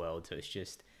time in the world, so it's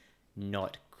just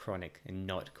not chronic and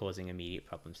not causing immediate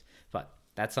problems. But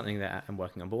that's something that I'm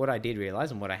working on. But what I did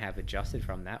realize and what I have adjusted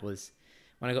from that was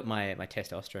when I got my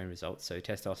testosterone results. So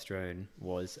testosterone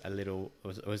was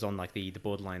was on like the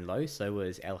borderline low. So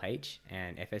was LH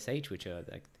and FSH, which are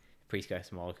like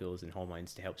precursor molecules and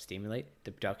hormones to help stimulate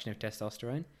the production of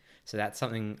testosterone. So that's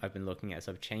something I've been looking at.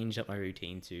 So I've changed up my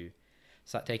routine to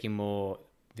start taking more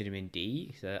vitamin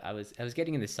D. So I was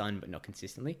getting in the sun, but not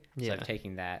consistently. So I'm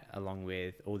taking that along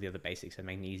with all the other basics, so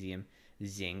magnesium,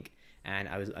 zinc, and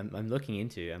I'm looking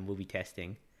into, and we'll be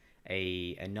testing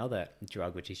another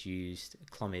drug which is used,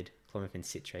 clomiphene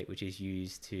citrate, which is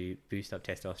used to boost up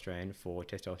testosterone for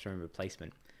testosterone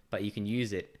replacement. But you can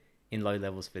use it in low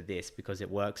levels for this because it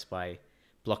works by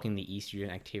blocking the estrogen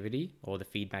activity or the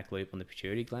feedback loop on the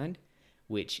pituitary gland,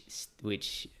 which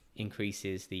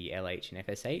increases the LH and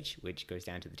FSH, which goes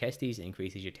down to the testes and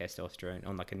increases your testosterone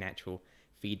on like a natural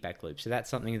feedback loop. So that's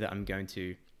something that I'm going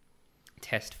to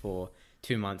test for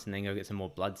 2 months and then go get some more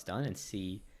bloods done and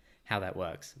see how that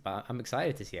works. But I'm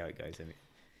excited to see how it goes. I mean,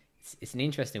 it's an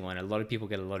interesting one. A lot of people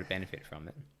get a lot of benefit from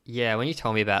it. Yeah, when you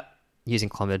told me about using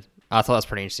Clomid, I thought that was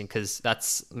pretty interesting because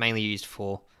that's mainly used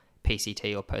for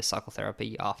PCT or post-cycle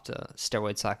therapy after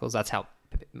steroid cycles. That's how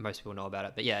most people know about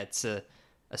it. But yeah, it's a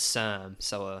SERM,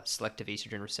 so a selective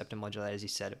estrogen receptor modulator. As you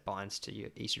said, it binds to your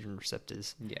estrogen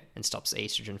receptors and stops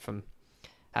estrogen from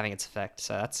having its effect.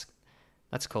 So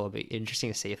that's cool. It'll be interesting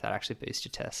to see if that actually boosts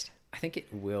your test. I think it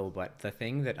will, but the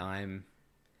thing that I'm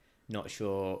not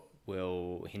sure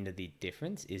will hinder the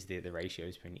difference is the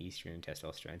ratios between estrogen and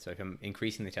testosterone. So if I'm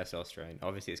increasing the testosterone,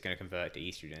 obviously it's going to convert to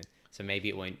estrogen. So maybe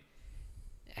it won't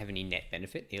have any net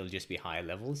benefit. It'll just be higher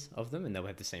levels of them and they'll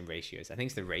have the same ratios. I think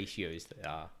it's the ratios that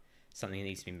are something that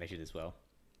needs to be measured as well.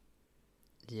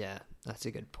 Yeah, that's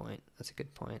a good point.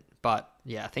 But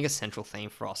yeah, I think a central theme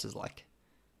for us is like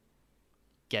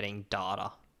getting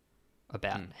data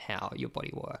about how your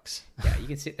body works. Yeah, you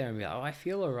can sit there and be like, oh, I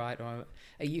feel all right. Or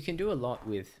you can do a lot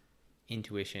with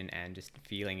intuition and just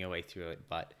feeling your way through it.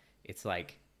 But it's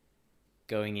like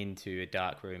going into a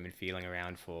dark room and feeling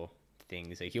around for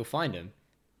things. Like you'll find them,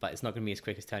 but it's not going to be as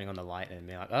quick as turning on the light and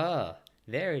being like, oh,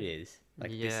 there it is.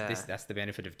 Like that's the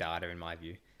benefit of data in my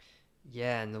view.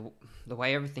 Yeah, and the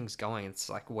way everything's going, it's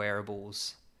like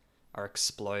wearables are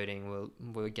exploding.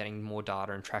 We're getting more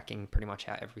data and tracking pretty much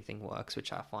how everything works,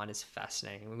 which I find is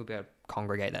fascinating. We'll be able to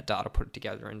congregate that data, put it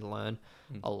together, and learn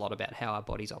a lot about how our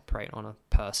bodies operate on a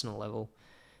personal level,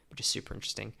 which is super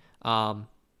interesting.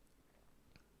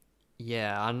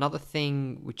 Yeah, another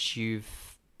thing which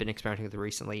you've been experimenting with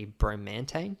recently,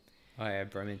 bromantane. Oh yeah,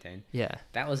 bromantane. Yeah.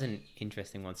 That was an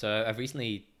interesting one. So I've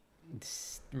recently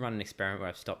run an experiment where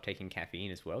I've stopped taking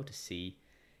caffeine as well to see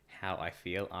how I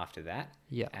feel after that.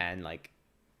 Yeah. And like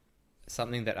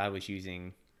something that I was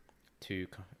using to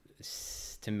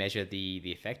measure the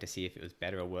effect to see if it was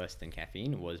better or worse than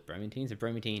caffeine was bromantine. So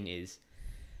bromantine is,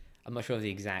 I'm not sure of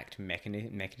the exact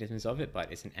mechanisms of it,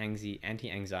 but it's an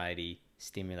anti-anxiety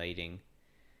stimulating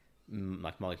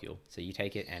like molecule. So you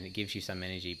take it and it gives you some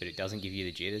energy, but it doesn't give you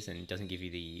the jitters and it doesn't give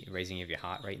you the raising of your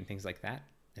heart rate and things like that.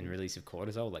 and release of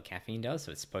cortisol like caffeine does.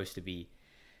 So it's supposed to be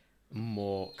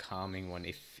more calming one.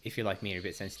 If you're like me and a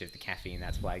bit sensitive to caffeine,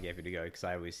 that's why I gave it a go, because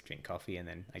I always drink coffee and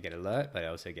then I get alert, but I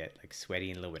also get like sweaty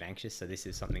and a little bit anxious. So this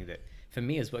is something that for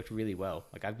me has worked really well.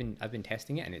 Like I've been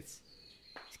testing it, and it's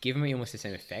given me almost the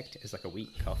same effect as like a weak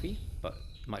coffee, but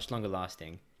much longer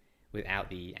lasting without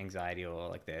the anxiety or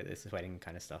like the sweating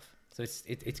kind of stuff. So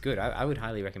it's good. I would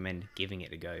highly recommend giving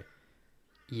it a go.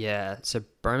 Yeah, so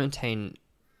bromontane,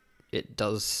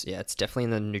 it's definitely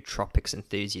in the nootropics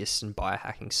enthusiasts and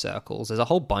biohacking circles. There's a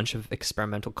whole bunch of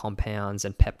experimental compounds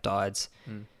and peptides,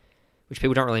 which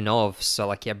people don't really know of. So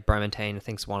like, yeah, bromontane, I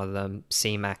think is one of them,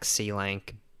 C-Max,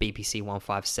 C-Lank, BPC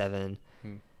 157,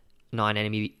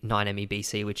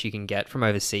 9-MeBC, which you can get from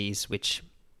overseas, which,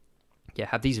 yeah,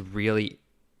 have these really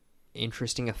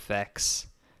interesting effects,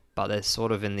 but they're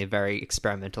sort of in the very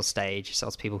experimental stage. So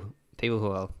it's people who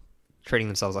are treating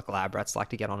themselves like lab rats like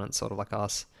to get on it, sort of like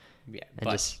us. Yeah, and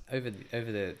but just over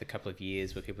the couple of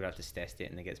years where people have to test it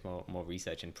and there gets more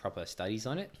research and proper studies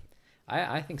on it,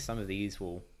 I think some of these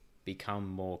will become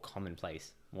more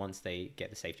commonplace once they get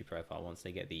the safety profile, once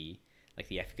they get the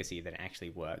efficacy that it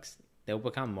actually works. They'll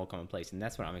become more commonplace, and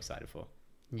that's what I'm excited for.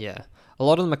 Yeah, a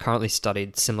lot of them are currently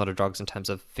studied similar to drugs in terms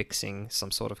of fixing some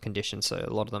sort of condition. So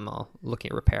a lot of them are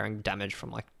looking at repairing damage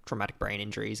from like traumatic brain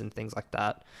injuries and things like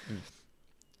that.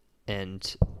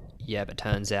 And yeah, but it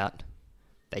turns out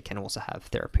they can also have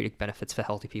therapeutic benefits for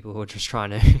healthy people who are just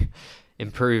trying to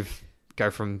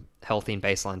go from healthy and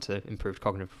baseline to improved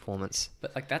cognitive performance.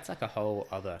 But like that's like a whole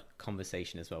other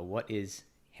conversation as well. What is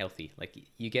healthy? Like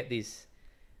you get these,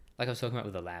 like I was talking about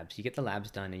with the labs, you get the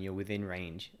labs done and you're within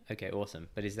range. Okay, awesome.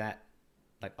 But is that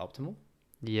like optimal?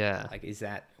 Yeah. Like, is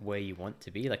that where you want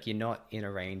to be? Like, you're not in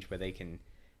a range where they can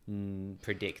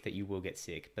predict that you will get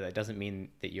sick, but that doesn't mean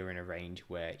that you're in a range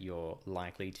where you're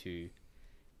likely to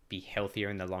be healthier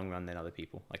in the long run than other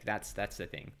people. Like, that's the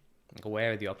thing. Like,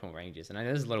 where are the optimal ranges? And I know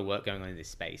there's a lot of work going on in this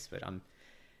space, but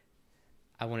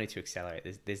I want it to accelerate.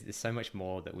 There's so much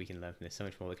more that we can learn from this, so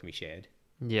much more that can be shared.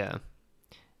 Yeah.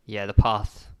 Yeah, the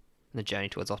path, the journey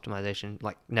towards optimization,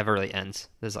 like, never really ends.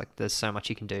 There's so much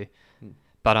you can do.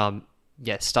 But,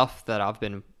 yeah, stuff that I've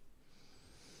been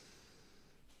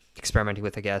experimenting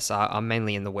with, I guess. I'm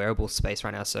mainly in the wearable space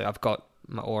right now. So I've got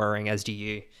my Oura Ring, as do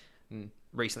you.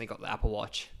 Recently got the Apple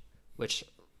Watch, which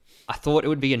I thought it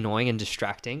would be annoying and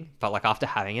distracting, but like after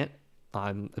having it,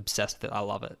 I'm obsessed with it. I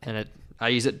love it. And I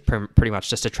use it pretty much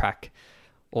just to track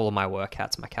all of my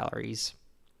workouts, my calories,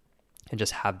 and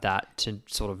just have that to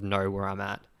sort of know where I'm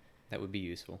at. That would be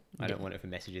useful. I don't want it for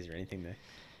messages or anything though.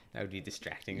 That would be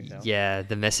distracting as hell. Yeah,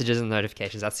 the messages and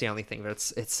notifications, that's the only thing, but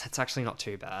it's actually not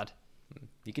too bad.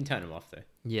 You can turn them off though.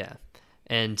 Yeah.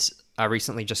 And I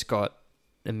recently just got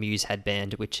a Muse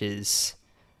headband, which is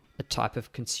a type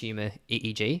of consumer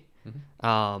EEG.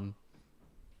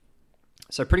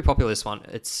 So pretty popular, this one.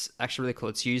 It's actually really cool.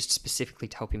 It's used specifically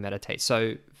to help you meditate.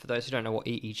 So for those who don't know what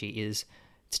EEG is,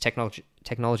 it's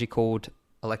technology called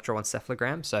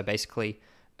electroencephalogram. So basically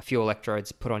a few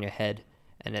electrodes put on your head,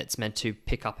 and it's meant to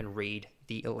pick up and read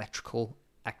the electrical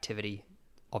activity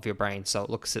of your brain. So it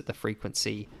looks at the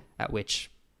frequency at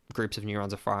which groups of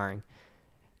neurons are firing.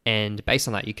 And based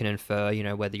on that, you can infer,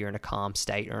 whether you're in a calm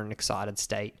state or an excited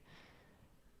state.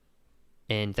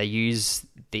 And they use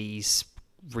these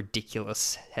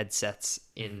ridiculous headsets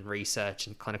in research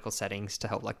and clinical settings to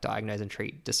help like diagnose and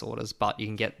treat disorders. But you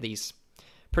can get these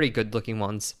pretty good looking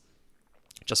ones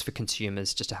just for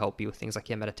consumers, just to help you with things like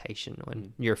meditation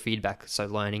and neurofeedback. So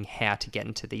learning how to get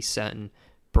into these certain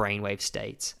brainwave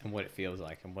states. And what it feels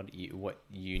like and what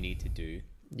you need to do.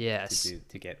 Yes.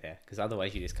 To get there. Because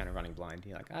otherwise you're just kind of running blind.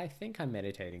 You're like, I think I'm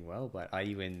meditating well, but are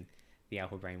you in the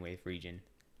alpha brainwave region?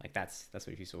 Like that's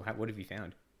what you saw. What have you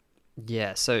found?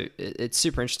 Yeah, so it's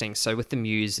super interesting. So with the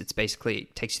Muse, it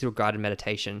takes you through a guided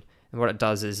meditation. And what it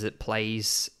does is it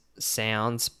plays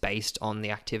sounds based on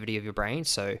the activity of your brain.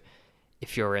 So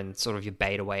if you're in sort of your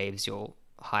beta waves, your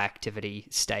high activity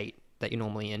state that you're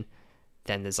normally in,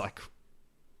 then there's like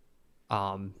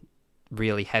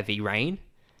really heavy rain.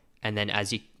 And then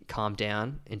as you calm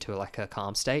down into like a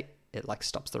calm state, it like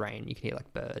stops the rain. You can hear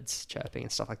like birds chirping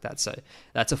and stuff like that. So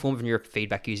that's a form of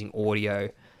neurofeedback using audio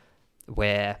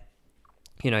where,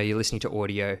 you're listening to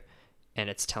audio and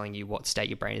it's telling you what state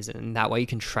your brain is in. And that way you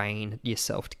can train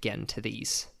yourself to get into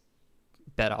these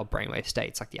better brainwave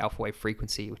states, like the alpha wave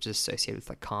frequency, which is associated with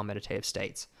like calm meditative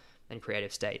states and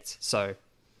creative states. So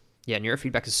yeah,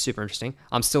 neurofeedback is super interesting.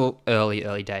 I'm still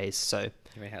early days. So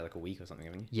you may have like a week or something,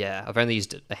 haven't you? Yeah, I've only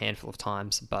used it a handful of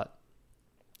times, but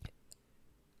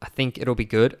I think it'll be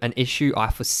good. An issue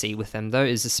I foresee with them though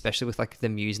is, especially with like the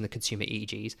Muse and the consumer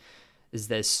EEGs, is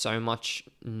there's so much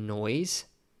noise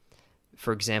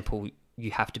for example,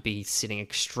 you have to be sitting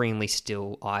extremely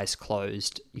still, eyes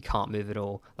closed. You can't move at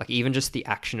all. Like even just the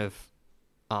action of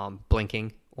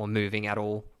blinking or moving at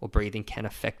all or breathing can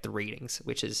affect the readings,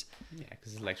 which is... Yeah,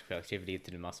 because it's electrical activity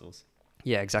to the muscles.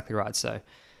 Yeah, exactly right. So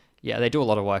yeah, they do a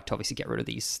lot of work to obviously get rid of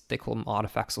these. They call them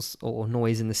artifacts or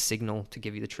noise in the signal to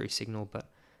give you the true signal.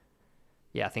 But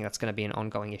yeah, I think that's going to be an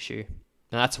ongoing issue.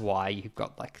 And that's why you've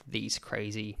got like these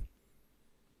crazy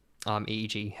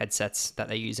EEG headsets that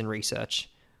they use in research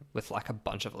with like a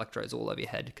bunch of electrodes all over your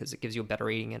head, because it gives you a better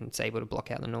reading and it's able to block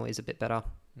out the noise a bit better.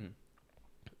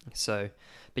 So,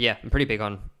 but yeah, I'm pretty big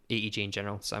on EEG in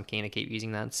general, so I'm keen to keep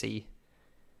using that and see.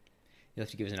 You'll have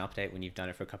to give us an update when you've done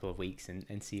it for a couple of weeks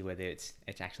and see whether it's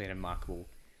actually a remarkable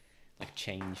like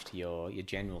change to your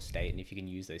general state, and if you can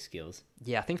use those skills.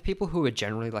 Yeah, I think people who are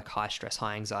generally like high stress,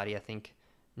 high anxiety, I think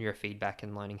neurofeedback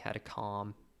and learning how to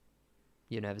calm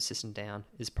your nervous system down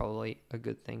is probably a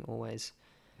good thing always.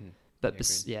 But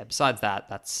besides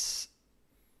that,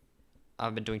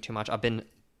 I've been doing too much. I've been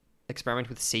experimenting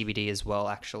with CBD as well,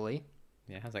 actually.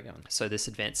 Yeah, how's that going? So this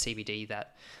advanced CBD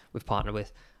that we've partnered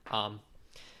with, I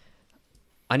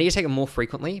need to take it more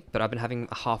frequently, but I've been having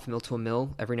a 0.5 ml to 1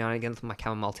 ml every now and again with my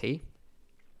chamomile tea.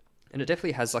 And it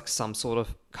definitely has like some sort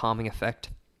of calming effect.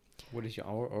 What does your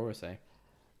aura say?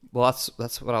 Well,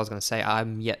 that's what I was going to say.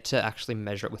 I'm yet to actually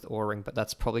measure it with Oura Ring, but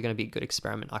that's probably going to be a good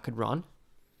experiment I could run.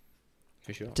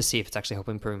 For sure. To see if it's actually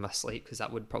helping improve my sleep, because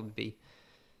that would probably be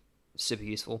super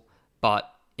useful. But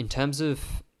in terms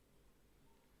of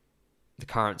the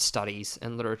current studies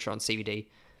and literature on CBD,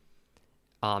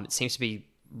 it seems to be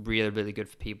really, really good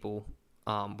for people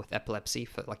with epilepsy,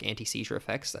 for like anti-seizure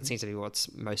effects. That seems to be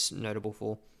what's most notable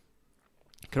for.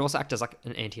 It can also act as like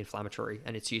an anti-inflammatory,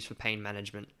 and it's used for pain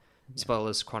management as well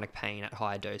as chronic pain at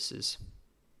higher doses.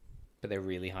 But they're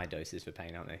really high doses for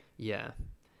pain, aren't they? Yeah.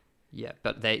 Yeah,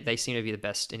 but they seem to be the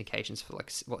best indications for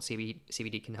like what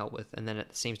CBD can help with. And then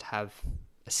it seems to have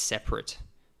a separate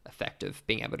effect of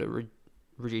being able to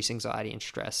reduce anxiety and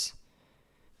stress.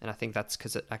 And I think that's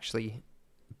because it actually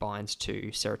binds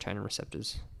to serotonin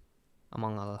receptors,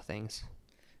 among other things.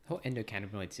 The whole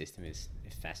endocannabinoid system is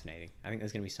fascinating. I think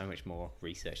there's going to be so much more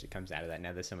research that comes out of that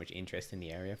now. There's so much interest in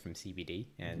the area from CBD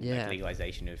and like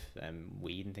legalization of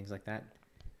weed and things like that.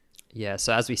 Yeah,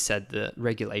 so as we said, the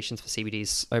regulations for CBD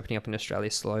is opening up in Australia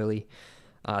slowly.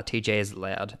 TJ has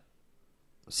allowed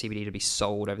CBD to be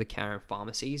sold over the counter in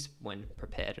pharmacies when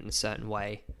prepared in a certain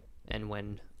way and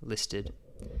when listed.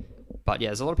 But yeah,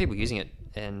 there's a lot of people using it,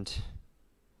 and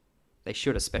they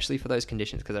should, especially for those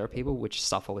conditions, because there are people which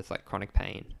suffer with like chronic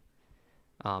pain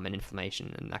and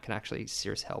inflammation, and that can actually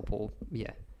serious help. Or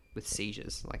with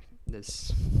seizures, like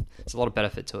there's a lot of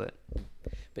benefit to it.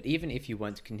 But even if you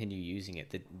want to continue using it,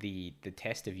 the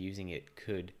test of using it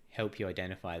could help you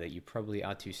identify that you probably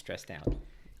are too stressed out.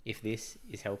 If this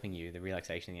is helping you, the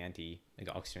relaxation, the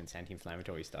antioxidants,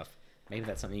 anti-inflammatory stuff, maybe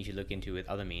that's something you should look into with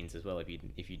other means as well.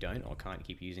 If you don't or can't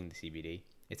keep using the CBD,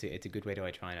 it's a good way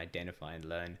to try and identify and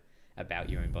learn about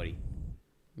your own body.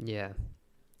 Yeah,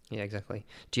 exactly.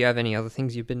 Do you have any other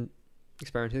things you've been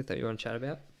experimenting with that you want to chat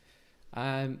about?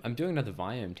 I'm doing another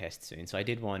Viome test soon. So I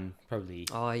did one probably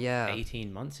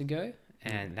 18 months ago,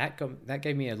 and that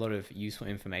gave me a lot of useful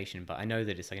information. But I know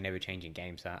that it's like an ever-changing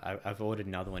game, so I've ordered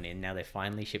another one in. Now they're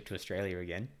finally shipped to Australia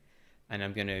again, and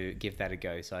I'm going to give that a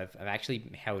go. So I've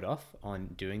actually held off on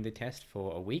doing the test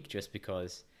for a week just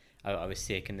because I was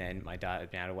sick, and then my diet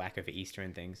had been out of whack over Easter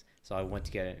and things. So I want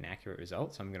to get an accurate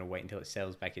result. So I'm going to wait until it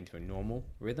settles back into a normal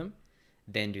rhythm,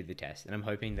 then do the test. And I'm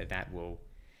hoping that will,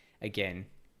 again,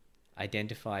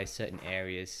 identify certain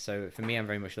areas. So for me, I'm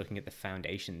very much looking at the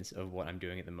foundations of what I'm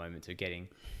doing at the moment. So getting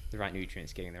the right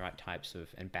nutrients, getting the right types of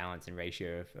and balance and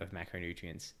ratio of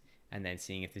macronutrients, and then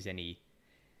seeing if there's any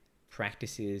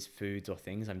practices, foods or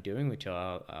things I'm doing which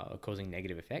are causing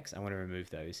negative effects. I want to remove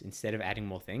those. Instead of adding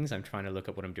more things, I'm trying to look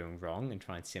at what I'm doing wrong and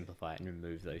try and simplify it and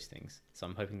remove those things. So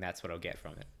I'm hoping that's what I'll get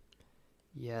from it.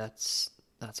 Yeah, that's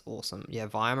awesome. Yeah,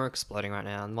 Viome are exploding right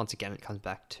now, and once again it comes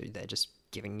back to they're just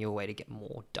giving you a way to get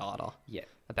more data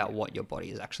about what your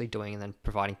body is actually doing, and then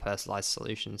providing personalized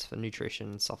solutions for nutrition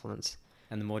and supplements.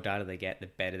 And the more data they get, the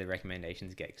better the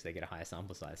recommendations get, because they get a higher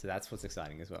sample size. So that's what's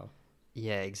exciting as well.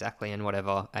 Yeah, exactly. And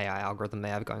whatever AI algorithm they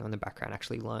have going on in the background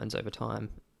actually learns over time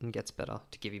and gets better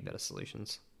to give you better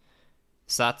solutions.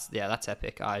 So that's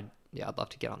epic. I'd love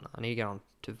to get on that. I need to get on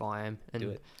to Viome and do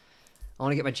it. I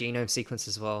want to get my genome sequence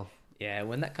as well. Yeah,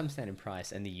 when that comes down in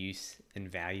price and the use and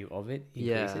value of it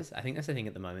increases, I think that's the thing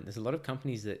at the moment. There's a lot of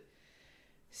companies that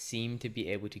seem to be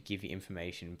able to give you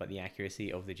information, but the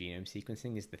accuracy of the genome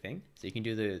sequencing is the thing. So you can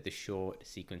do the short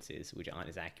sequences, which aren't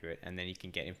as accurate, and then you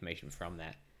can get information from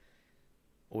that.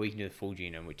 or you can do the full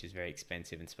genome, which is very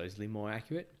expensive and supposedly more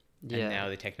accurate. Yeah. And now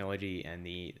the technology and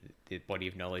the body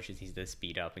of knowledge just needs to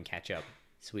speed up and catch up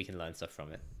so we can learn stuff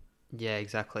from it. Yeah,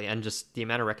 exactly. And just the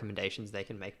amount of recommendations they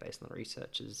can make based on the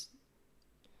research is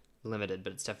limited,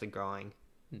 but it's definitely growing.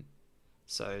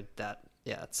 So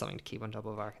it's something to keep on top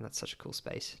of. I reckon that's such a cool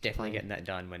space. Definitely getting that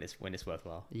done when it's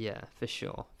worthwhile. Yeah, for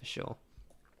sure.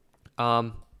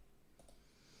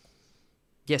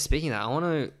 Yeah, speaking of that, I want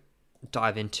to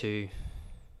dive into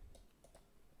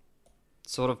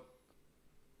sort of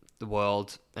the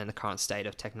world and the current state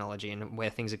of technology and where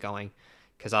things are going.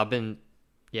 Because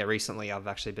recently I've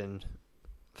actually been,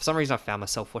 for some reason I found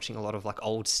myself watching a lot of like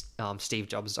old Steve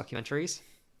Jobs documentaries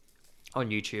on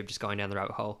YouTube, just going down the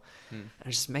rabbit hole. And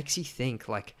it just makes you think.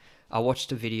 Like, I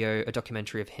watched a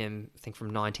documentary of him, I think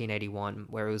from 1981,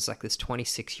 where it was like this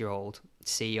 26-year-old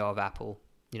CEO of Apple,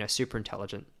 super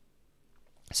intelligent,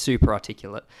 super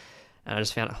articulate. And I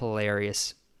just found it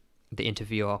hilarious. The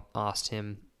interviewer asked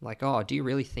him, like, oh, do you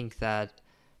really think that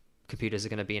computers are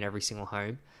going to be in every single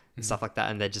home? And stuff like that.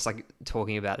 And they're just like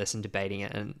talking about this and debating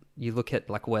it. And you look at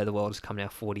like where the world has come now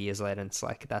 40 years later, and it's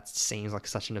like, that seems like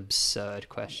such an absurd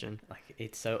question. Like,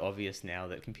 it's so obvious now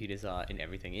that computers are in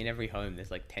everything. In every home,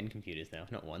 there's like 10 computers now,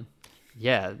 not one.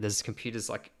 Yeah, there's computers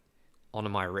like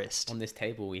on my wrist. On this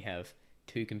table, we have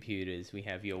 2 computers, we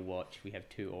have your watch, we have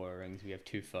 2 Oura rings, we have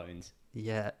 2 phones.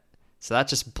 Yeah. So that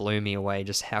just blew me away,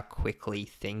 just how quickly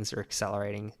things are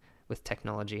accelerating with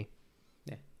technology.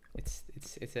 Yeah. It's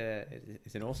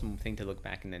an awesome thing to look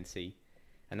back and then see.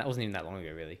 And that wasn't even that long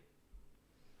ago, really.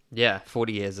 Yeah,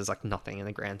 40 years is like nothing in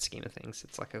the grand scheme of things.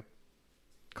 It's like a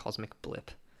cosmic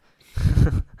blip.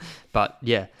 But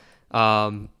yeah.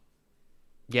 And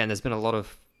there's been a lot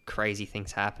of crazy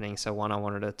things happening. So one I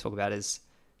wanted to talk about is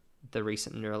the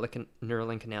recent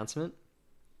Neuralink announcement.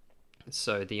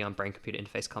 So the brain-computer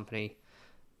interface company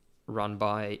run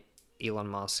by Elon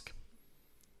Musk.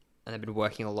 And they've been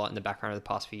working a lot in the background over the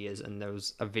past few years. And there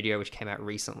was a video which came out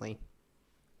recently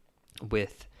where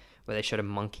they showed a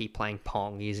monkey playing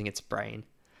Pong using its brain.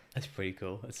 That's pretty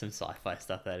cool. That's some sci-fi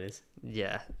stuff, that is.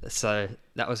 Yeah. So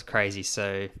that was crazy.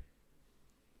 So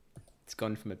it's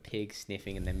gone from a pig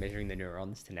sniffing and then measuring the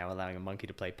neurons to now allowing a monkey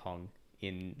to play Pong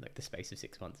in like the space of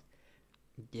 6 months.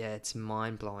 Yeah, it's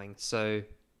mind-blowing. So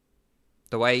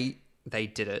the way they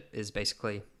did it is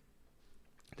basically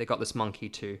they got this monkey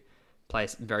to play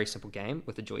a very simple game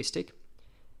with a joystick,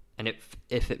 and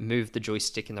if it moved the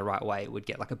joystick in the right way, it would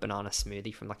get like a banana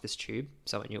smoothie from like this tube,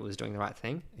 so it knew it was doing the right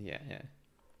thing. Yeah.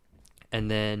 And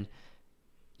then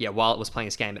while it was playing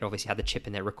this game, it obviously had the chip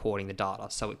in there recording the data,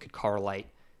 so it could correlate,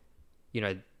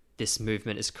 this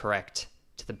movement is correct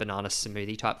to the banana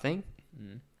smoothie type thing.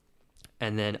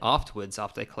 And then afterwards,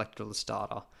 after they collected all this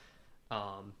data,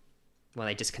 when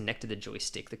they disconnected the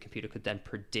joystick, the computer could then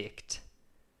predict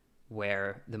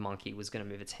where the monkey was going to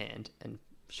move its hand and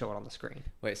show it on the screen.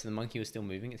 Wait, so the monkey was still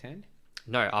moving its hand?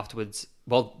 No, afterwards,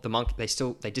 well, the monkey,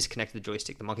 they disconnected the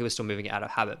joystick. The monkey was still moving it out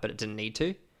of habit, but it didn't need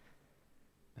to.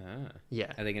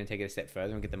 Yeah. Are they going to take it a step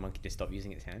further and get the monkey to stop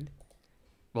using its hand?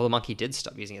 Well, the monkey did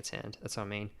stop using its hand. That's what I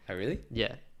mean. Oh, really?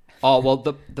 Yeah. Oh, well,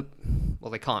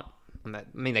 they can't. I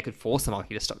mean, they could force the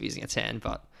monkey to stop using its hand,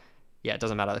 but yeah, it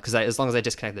doesn't matter because as long as they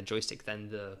disconnect the joystick, then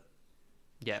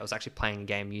it was actually playing a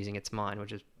game using its mind,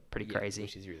 which is pretty crazy.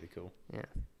 Which is really cool. Yeah.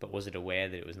 But was it aware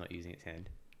that it was not using its hand?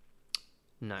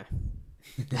 No.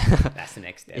 That's the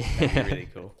next step. That'd be really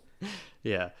cool.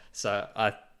 Yeah. So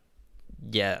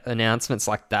announcements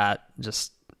like that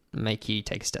just make you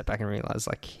take a step back and realize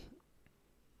like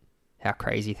how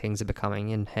crazy things are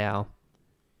becoming and how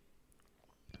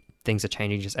things are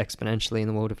changing just exponentially in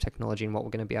the world of technology and what we're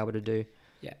going to be able to do.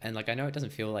 Yeah, and like I know it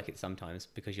doesn't feel like it sometimes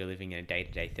because you're living in a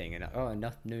day-to-day thing and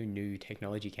enough new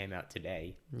technology came out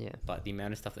today. Yeah. But the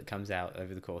amount of stuff that comes out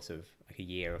over the course of like a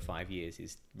year or 5 years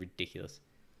is ridiculous.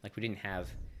 Like we didn't have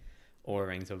Oura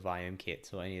rings or Viome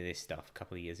kits or any of this stuff a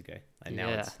couple of years ago. And now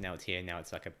it's here. Now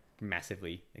it's like a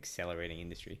massively accelerating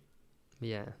industry.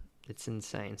 Yeah, it's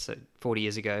insane. So 40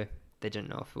 years ago, they didn't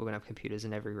know if we were going to have computers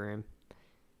in every room.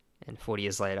 And 40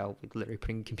 years later, we're literally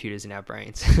putting computers in our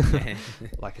brains.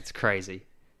 Like, it's crazy.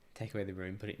 Take away the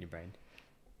room, put it in your brain.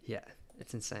 Yeah,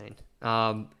 it's insane.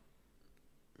 I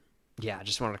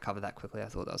just wanted to cover that quickly. I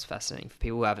thought that was fascinating. For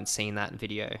people who haven't seen that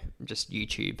video, just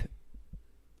YouTube,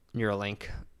 Neuralink,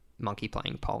 monkey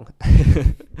playing Pong.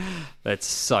 That's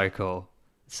so cool.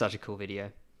 It's such a cool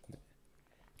video.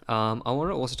 I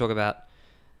want to also talk about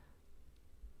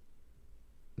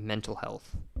mental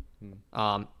health.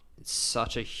 It's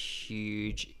such a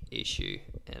huge issue,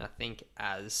 and I think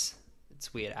as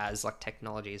like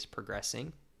technology is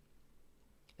progressing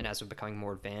and as we're becoming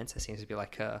more advanced, there seems to be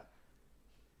like a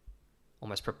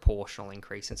almost proportional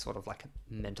increase in sort of like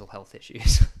mental health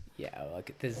issues. Yeah,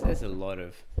 like there's a lot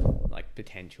of like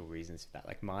potential reasons for that.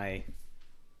 Like my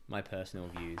personal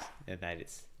views are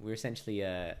that we're essentially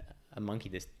a monkey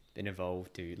that's been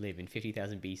evolved to live in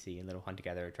 50,000 BC in little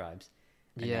hunter-gatherer tribes,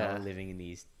 and now we're living in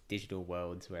these digital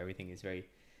worlds where everything is very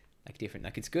like different.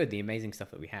 Like it's good, the amazing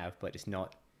stuff that we have, but it's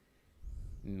not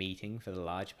meeting for the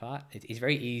large part. It's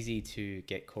very easy to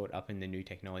get caught up in the new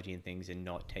technology and things and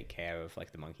not take care of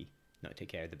like the monkey, not take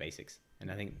care of the basics.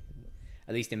 And I think,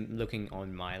 at least in looking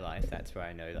on my life, that's where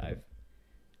I know that I've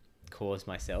caused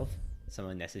myself some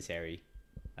unnecessary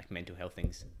like mental health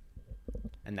things,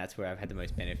 and that's where I've had the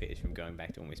most benefit, is from going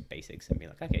back to almost basics and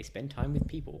being like, okay, spend time with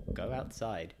people, go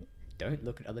outside, don't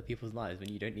look at other people's lives when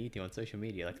you don't need to on social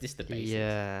media, like just the basics.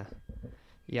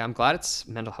 Yeah, I'm glad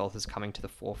mental health is coming to the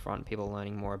forefront. People are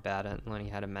learning more about it, learning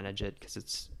how to manage it, because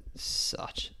it's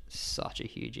such a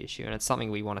huge issue, and it's something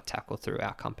we want to tackle through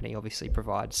our company. Obviously,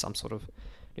 provide some sort of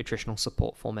nutritional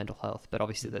support for mental health, but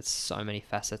obviously there's so many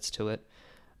facets to it.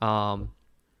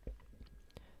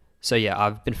 So yeah,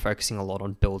 I've been focusing a lot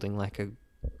on building like a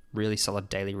really solid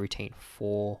daily routine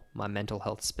for my mental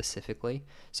health specifically.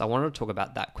 So I wanted to talk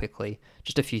about that quickly.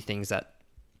 Just a few things that,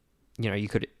 you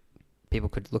know, people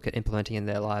could look at implementing in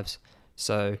their lives.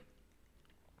 So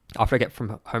after I get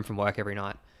home from work every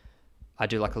night, I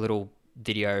do like a little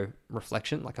video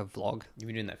reflection, like a vlog. You've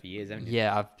been doing that for years, haven't you?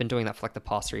 Yeah, I've been doing that for like the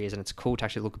past 3 years, and it's cool to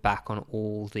actually look back on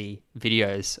all the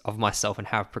videos of myself and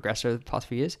how I've progressed over the past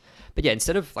few years. But yeah,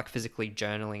 instead of like physically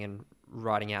journaling and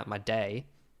writing out my day,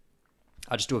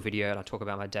 I just do a video and I talk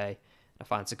about my day. I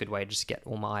find it's a good way to just get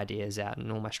all my ideas out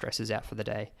and all my stresses out for the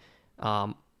day.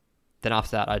 Then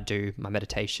after that, I do my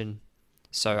meditation.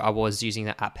 So I was using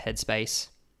the app Headspace,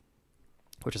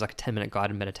 which is like a 10-minute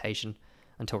guided meditation,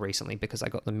 until recently, because I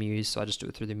got the Muse, so I just do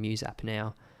it through the Muse app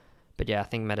now. But yeah, I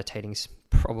think meditating is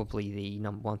probably the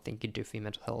number one thing you can do for your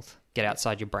mental health. Get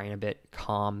outside your brain a bit,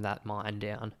 calm that mind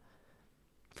down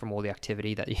from all the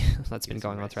activity that's been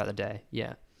going on throughout the day.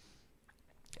 Yeah.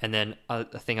 And then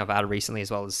a thing I've added recently as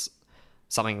well is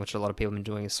something which a lot of people have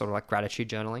been doing, is sort of like gratitude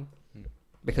journaling.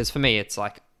 Because for me, it's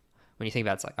like, when you think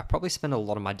about it, it's like I probably spend a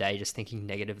lot of my day just thinking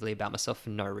negatively about myself for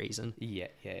no reason. Yeah,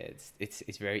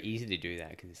 it's very easy to do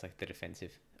that, because it's like the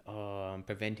defensive. Oh, I'm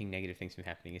preventing negative things from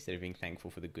happening instead of being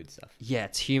thankful for the good stuff. Yeah,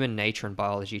 it's human nature and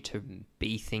biology to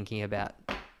be thinking about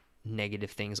negative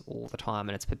things all the time,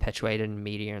 and it's perpetuated in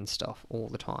media and stuff all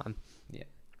the time. Yeah,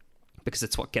 because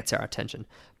it's what gets our attention.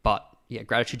 But yeah,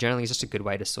 gratitude journaling is just a good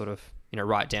way to sort of, you know,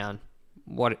 write down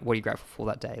what are you grateful for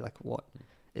that day, like what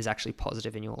is actually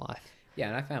positive in your life. Yeah,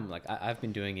 and I found like I've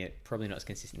been doing it probably not as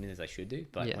consistently as I should do,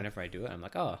 but whenever I do it, I'm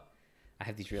like, oh, I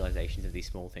have these realizations of these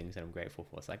small things that I'm grateful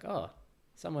for. It's like, oh,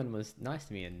 someone was nice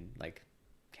to me and like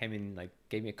came in, like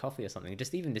gave me a coffee or something.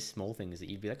 Just even just small things that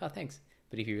you'd be like, oh, thanks.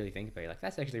 But if you really think about it, like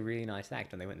that's actually a really nice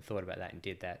act, and they went and thought about that and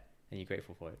did that, and you're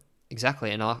grateful for it.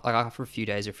 Exactly. And after a few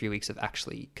days or a few weeks of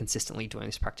actually consistently doing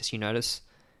this practice, you notice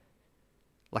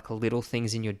like little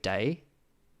things in your day,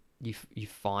 you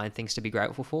find things to be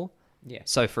grateful for. Yeah.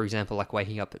 So, for example, like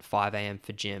waking up at 5 a.m.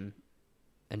 for gym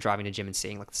and driving to gym and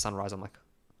seeing like the sunrise, I'm like,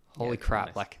 holy crap,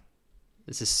 nice. Like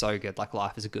this is so good. Like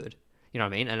life is good. You know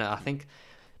what I mean? And I think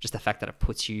just the fact that it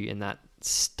puts you in that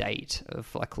state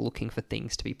of like looking for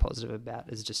things to be positive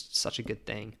about is just such a good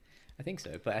thing. I think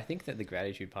so. But I think that the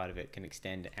gratitude part of it can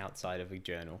extend outside of a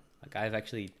journal. Like I've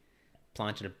actually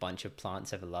planted a bunch of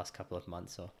plants over the last couple of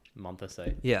months or month or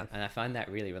so. Yeah. And I find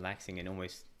that really relaxing and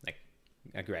almost like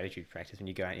a gratitude practice when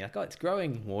you go out and you're like, oh, it's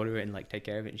growing, water it and like take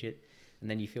care of it and shit, and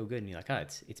then you feel good and you're like, oh,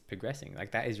 it's progressing. Like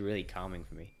that is really calming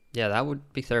for me. Yeah, that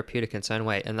would be therapeutic in its own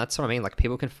way, and that's what I mean. Like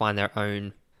people can find their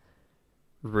own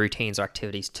routines or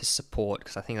activities to support,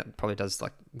 because I think that probably does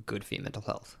like good for your mental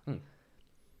health.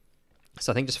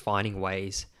 So I think just finding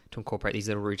ways to incorporate these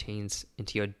little routines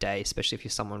into your day, especially if you're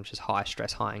someone which is high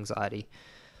stress, high anxiety,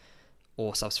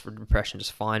 or suffers from depression,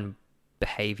 just find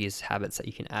behaviors, habits that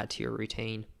you can add to your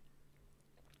routine.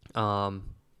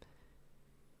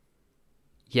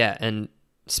 Yeah, and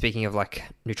speaking of like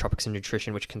nootropics and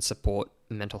nutrition, which can support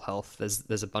mental health,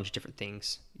 there's a bunch of different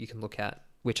things you can look at,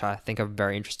 which I think are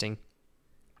very interesting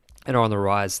and are on the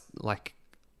rise, like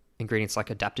ingredients like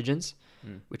adaptogens,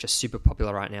 which are super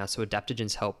popular right now. So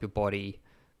adaptogens help your body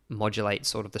modulate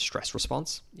sort of the stress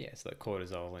response. Yeah, so like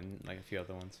cortisol and like a few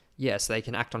other ones. Yeah, so they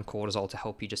can act on cortisol to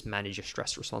help you just manage your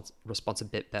stress response a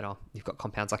bit better. You've got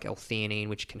compounds like L-theanine,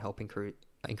 which can help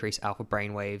increase alpha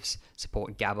brain waves,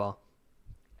 support GABA,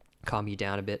 calm you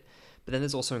down a bit. But then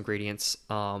there's also ingredients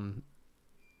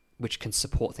which can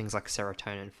support things like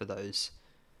serotonin for those.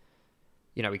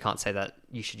 You know, we can't say that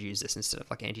you should use this instead of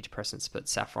like antidepressants, but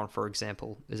saffron, for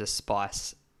example, is a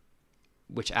spice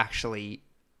which actually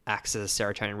acts as a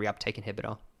serotonin reuptake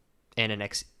inhibitor and an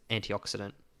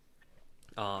antioxidant.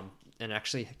 And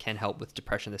actually can help with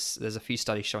depression. There's a few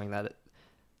studies showing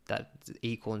that's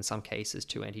equal in some cases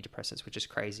to antidepressants, which is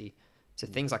crazy. So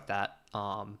things like that,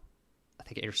 I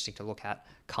think are interesting to look at.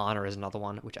 Kana is another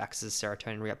one, which acts as a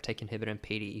serotonin reuptake inhibitor and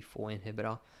PDE4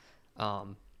 inhibitor.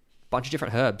 Bunch of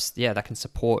different herbs, that can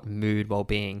support mood,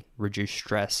 well-being, reduce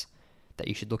stress, that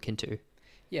you should look into.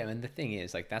 Yeah, and the thing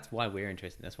is, like, that's why we're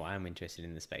interested. That's why I'm interested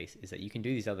in the space, is that you can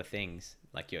do these other things,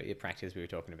 like your practice we were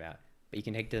talking about, but you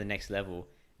can take it to the next level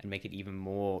and make it even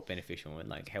more beneficial and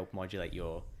like help modulate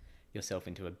yourself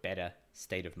into a better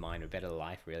state of mind, a better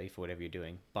life, really, for whatever you're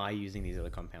doing by using these other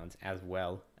compounds as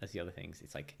well as the other things.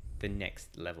 It's like the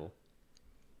next level.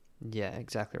 Yeah,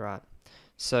 exactly right.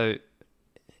 So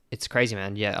it's crazy,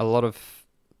 man. A lot of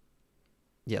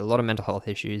mental health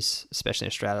issues, especially in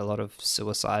Australia, a lot of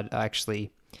suicide. I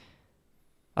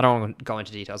don't want to go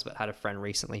into details, but I had a friend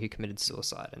recently who committed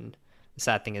suicide, and the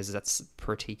sad thing is that's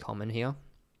pretty common here.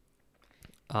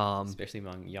 Especially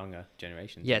among younger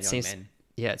generations. Yeah, it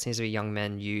seems to be young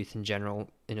men, youth in general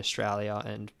in Australia,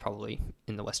 and probably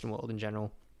in the Western world in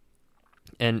general.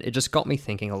 And it just got me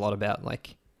thinking a lot about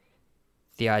like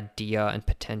the idea and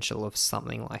potential of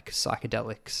something like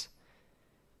psychedelics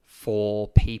for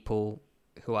people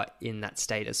who are in that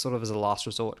state as sort of as a last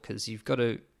resort, because you've got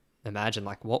to imagine,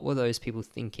 like, what were those people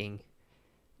thinking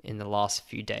in the last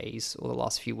few days or the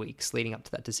last few weeks leading up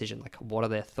to that decision? Like, what are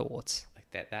their thoughts?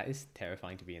 That is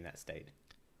terrifying to be in that state.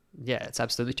 Yeah, it's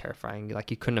absolutely terrifying.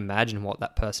 Like, you couldn't imagine what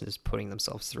that person is putting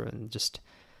themselves through, and just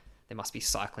they must be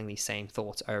cycling these same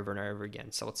thoughts over and over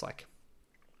again. So it's like,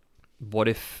 what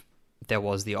if there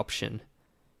was the option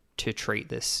to treat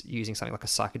this using something like a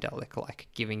psychedelic, like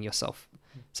giving yourself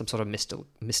some sort of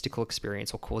mystical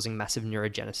experience or causing massive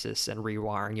neurogenesis and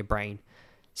rewiring your brain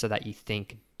so that you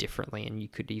think differently, and you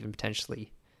could even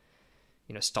potentially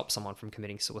stop someone from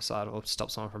committing suicide or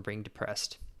stop someone from being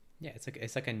depressed. Yeah,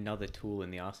 it's like another tool in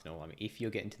the arsenal. I mean, if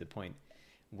you're getting to the point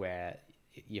where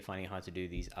you're finding it hard to do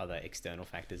these other external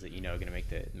factors that are going to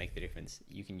make the difference,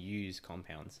 you can use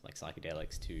compounds like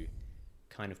psychedelics to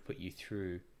kind of put you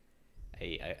through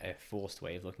a forced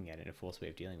way of looking at it, a forced way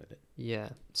of dealing with it. Yeah.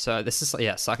 So this is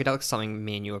psychedelics is something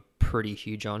me and you are pretty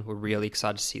huge on. We're really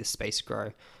excited to see the space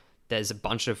grow. There's a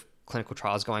bunch of clinical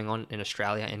trials going on in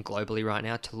Australia and globally right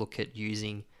now to look at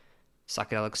using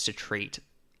psychedelics to treat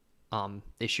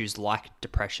issues like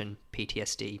depression,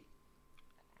 PTSD,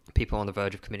 people on the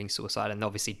verge of committing suicide, and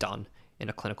obviously done in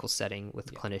a clinical setting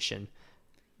with a clinician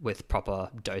with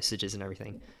proper dosages and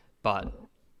everything. But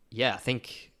I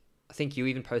think you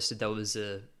even posted there was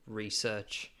a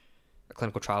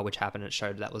clinical trial which happened, and it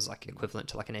showed that was like equivalent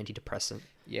to like an antidepressant.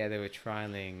 Yeah, they were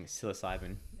trialing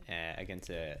psilocybin against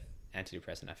a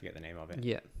antidepressant. I forget the name of it.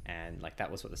 Yeah. And like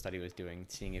that was what the study was doing,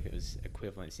 seeing if it was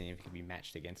equivalent, seeing if it could be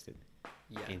matched against it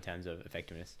in terms of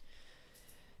effectiveness.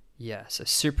 Yeah, so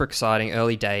super exciting,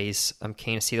 early days. I'm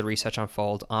keen to see the research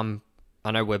unfold.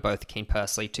 I know we're both keen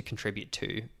personally to contribute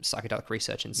to psychedelic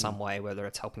research in some way, whether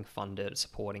it's helping fund it,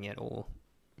 supporting it, or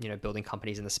building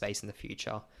companies in the space in the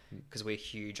future, because we're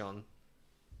huge on.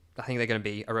 I think they're going to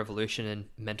be a revolution in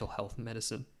mental health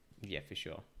medicine. Yeah, for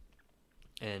sure.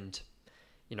 And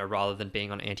rather than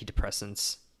being on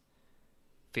antidepressants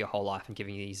for your whole life and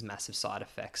giving you these massive side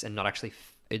effects and not actually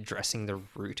addressing the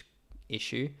root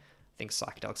issue, I think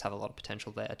psychedelics have a lot of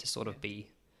potential there to sort of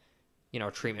be,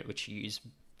 a treatment which you use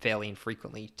fairly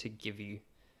infrequently to give you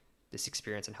this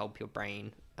experience and help your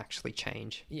brain actually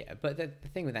change. Yeah, but the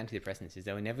thing with antidepressants is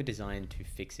they were never designed to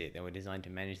fix it. They were designed to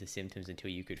manage the symptoms until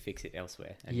you could fix it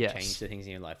elsewhere and change the things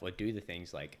in your life, or do the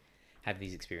things like have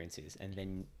these experiences, and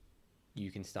then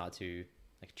you can start to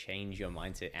like change your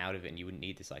mindset out of it, and you wouldn't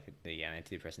need the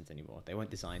antidepressants anymore. They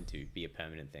weren't designed to be a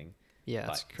permanent thing. Yeah,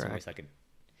 that's correct.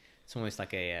 It's almost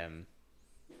like a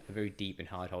very deep and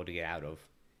hard hole to get out of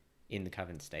in the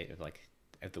current state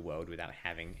of the world without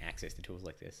having access to tools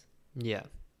like this. Yeah.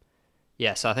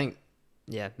 Yeah, so I think,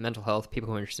 mental health, people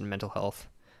who are interested in mental health,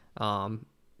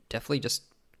 definitely just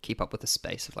keep up with the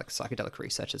space of like psychedelic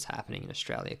research that's happening in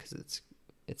Australia, because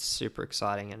it's super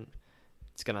exciting, and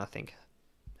it's going to, I think,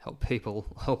 help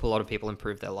a lot of people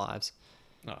improve their lives.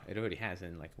 Oh, it already has,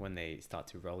 and like when they start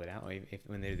to roll it out, or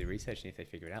when they do the research, and if they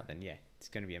figure it out, then it's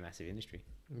going to be a massive industry.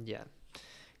 Yeah,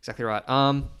 exactly right.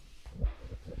 I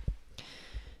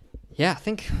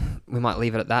think we might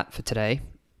leave it at that for today.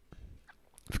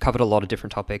 We've covered a lot of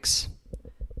different topics,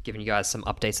 given you guys some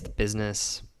updates of the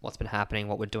business, what's been happening,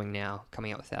 what we're doing now,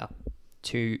 coming out with our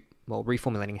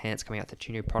reformulating Enhance, coming out with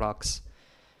 2 new products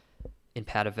in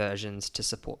powder versions to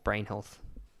support brain health.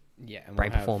 Yeah, and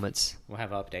brain performance. We'll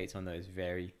have updates on those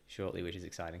very shortly, which is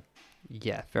exciting.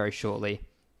 Yeah, very shortly.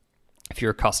 If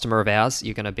you're a customer of ours,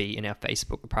 you're going to be in our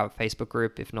private Facebook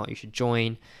group. If not, you should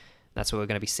join. That's where we're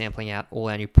going to be sampling out all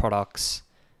our new products,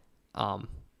 and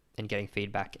getting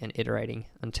feedback and iterating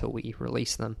until we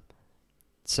release them.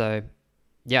 So,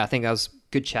 yeah, I think that was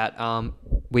good chat.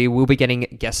 We will be getting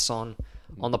guests on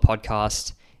the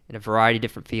podcast in a variety of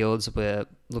different fields. We're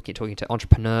talking to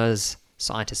entrepreneurs,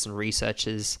 scientists, and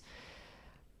researchers,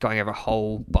 going over a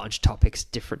whole bunch of topics,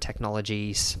 different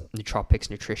technologies, nootropics,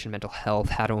 nutrition, mental health,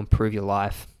 how to improve your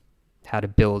life, how to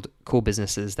build cool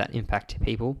businesses that impact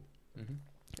people. Mm-hmm.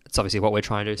 It's obviously what we're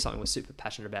trying to do, something we're super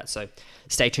passionate about. So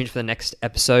stay tuned for the next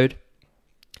episode.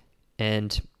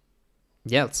 And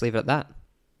yeah, let's leave it at that.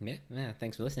 Yeah,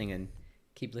 thanks for listening, and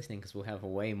keep listening because we'll have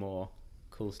way more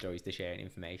cool stories to share and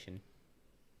information.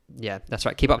 Yeah, that's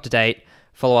right. Keep up to date.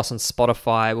 Follow us on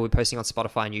Spotify. We'll be posting on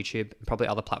Spotify and YouTube and probably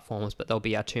other platforms, but they'll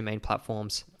be our two main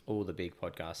platforms. All the big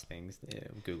podcast things,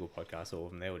 Google Podcasts, all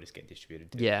of them, they all just get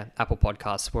distributed. Yeah, Apple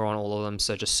Podcasts, we're on all of them.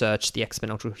 So just search The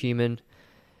Exponential Human.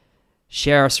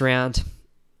 Share us around.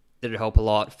 It'll help a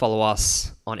lot. Follow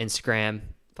us on Instagram.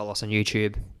 Follow us on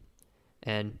YouTube.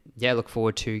 And yeah, look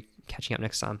forward to catching up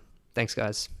next time. Thanks,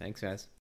 guys. Thanks, guys.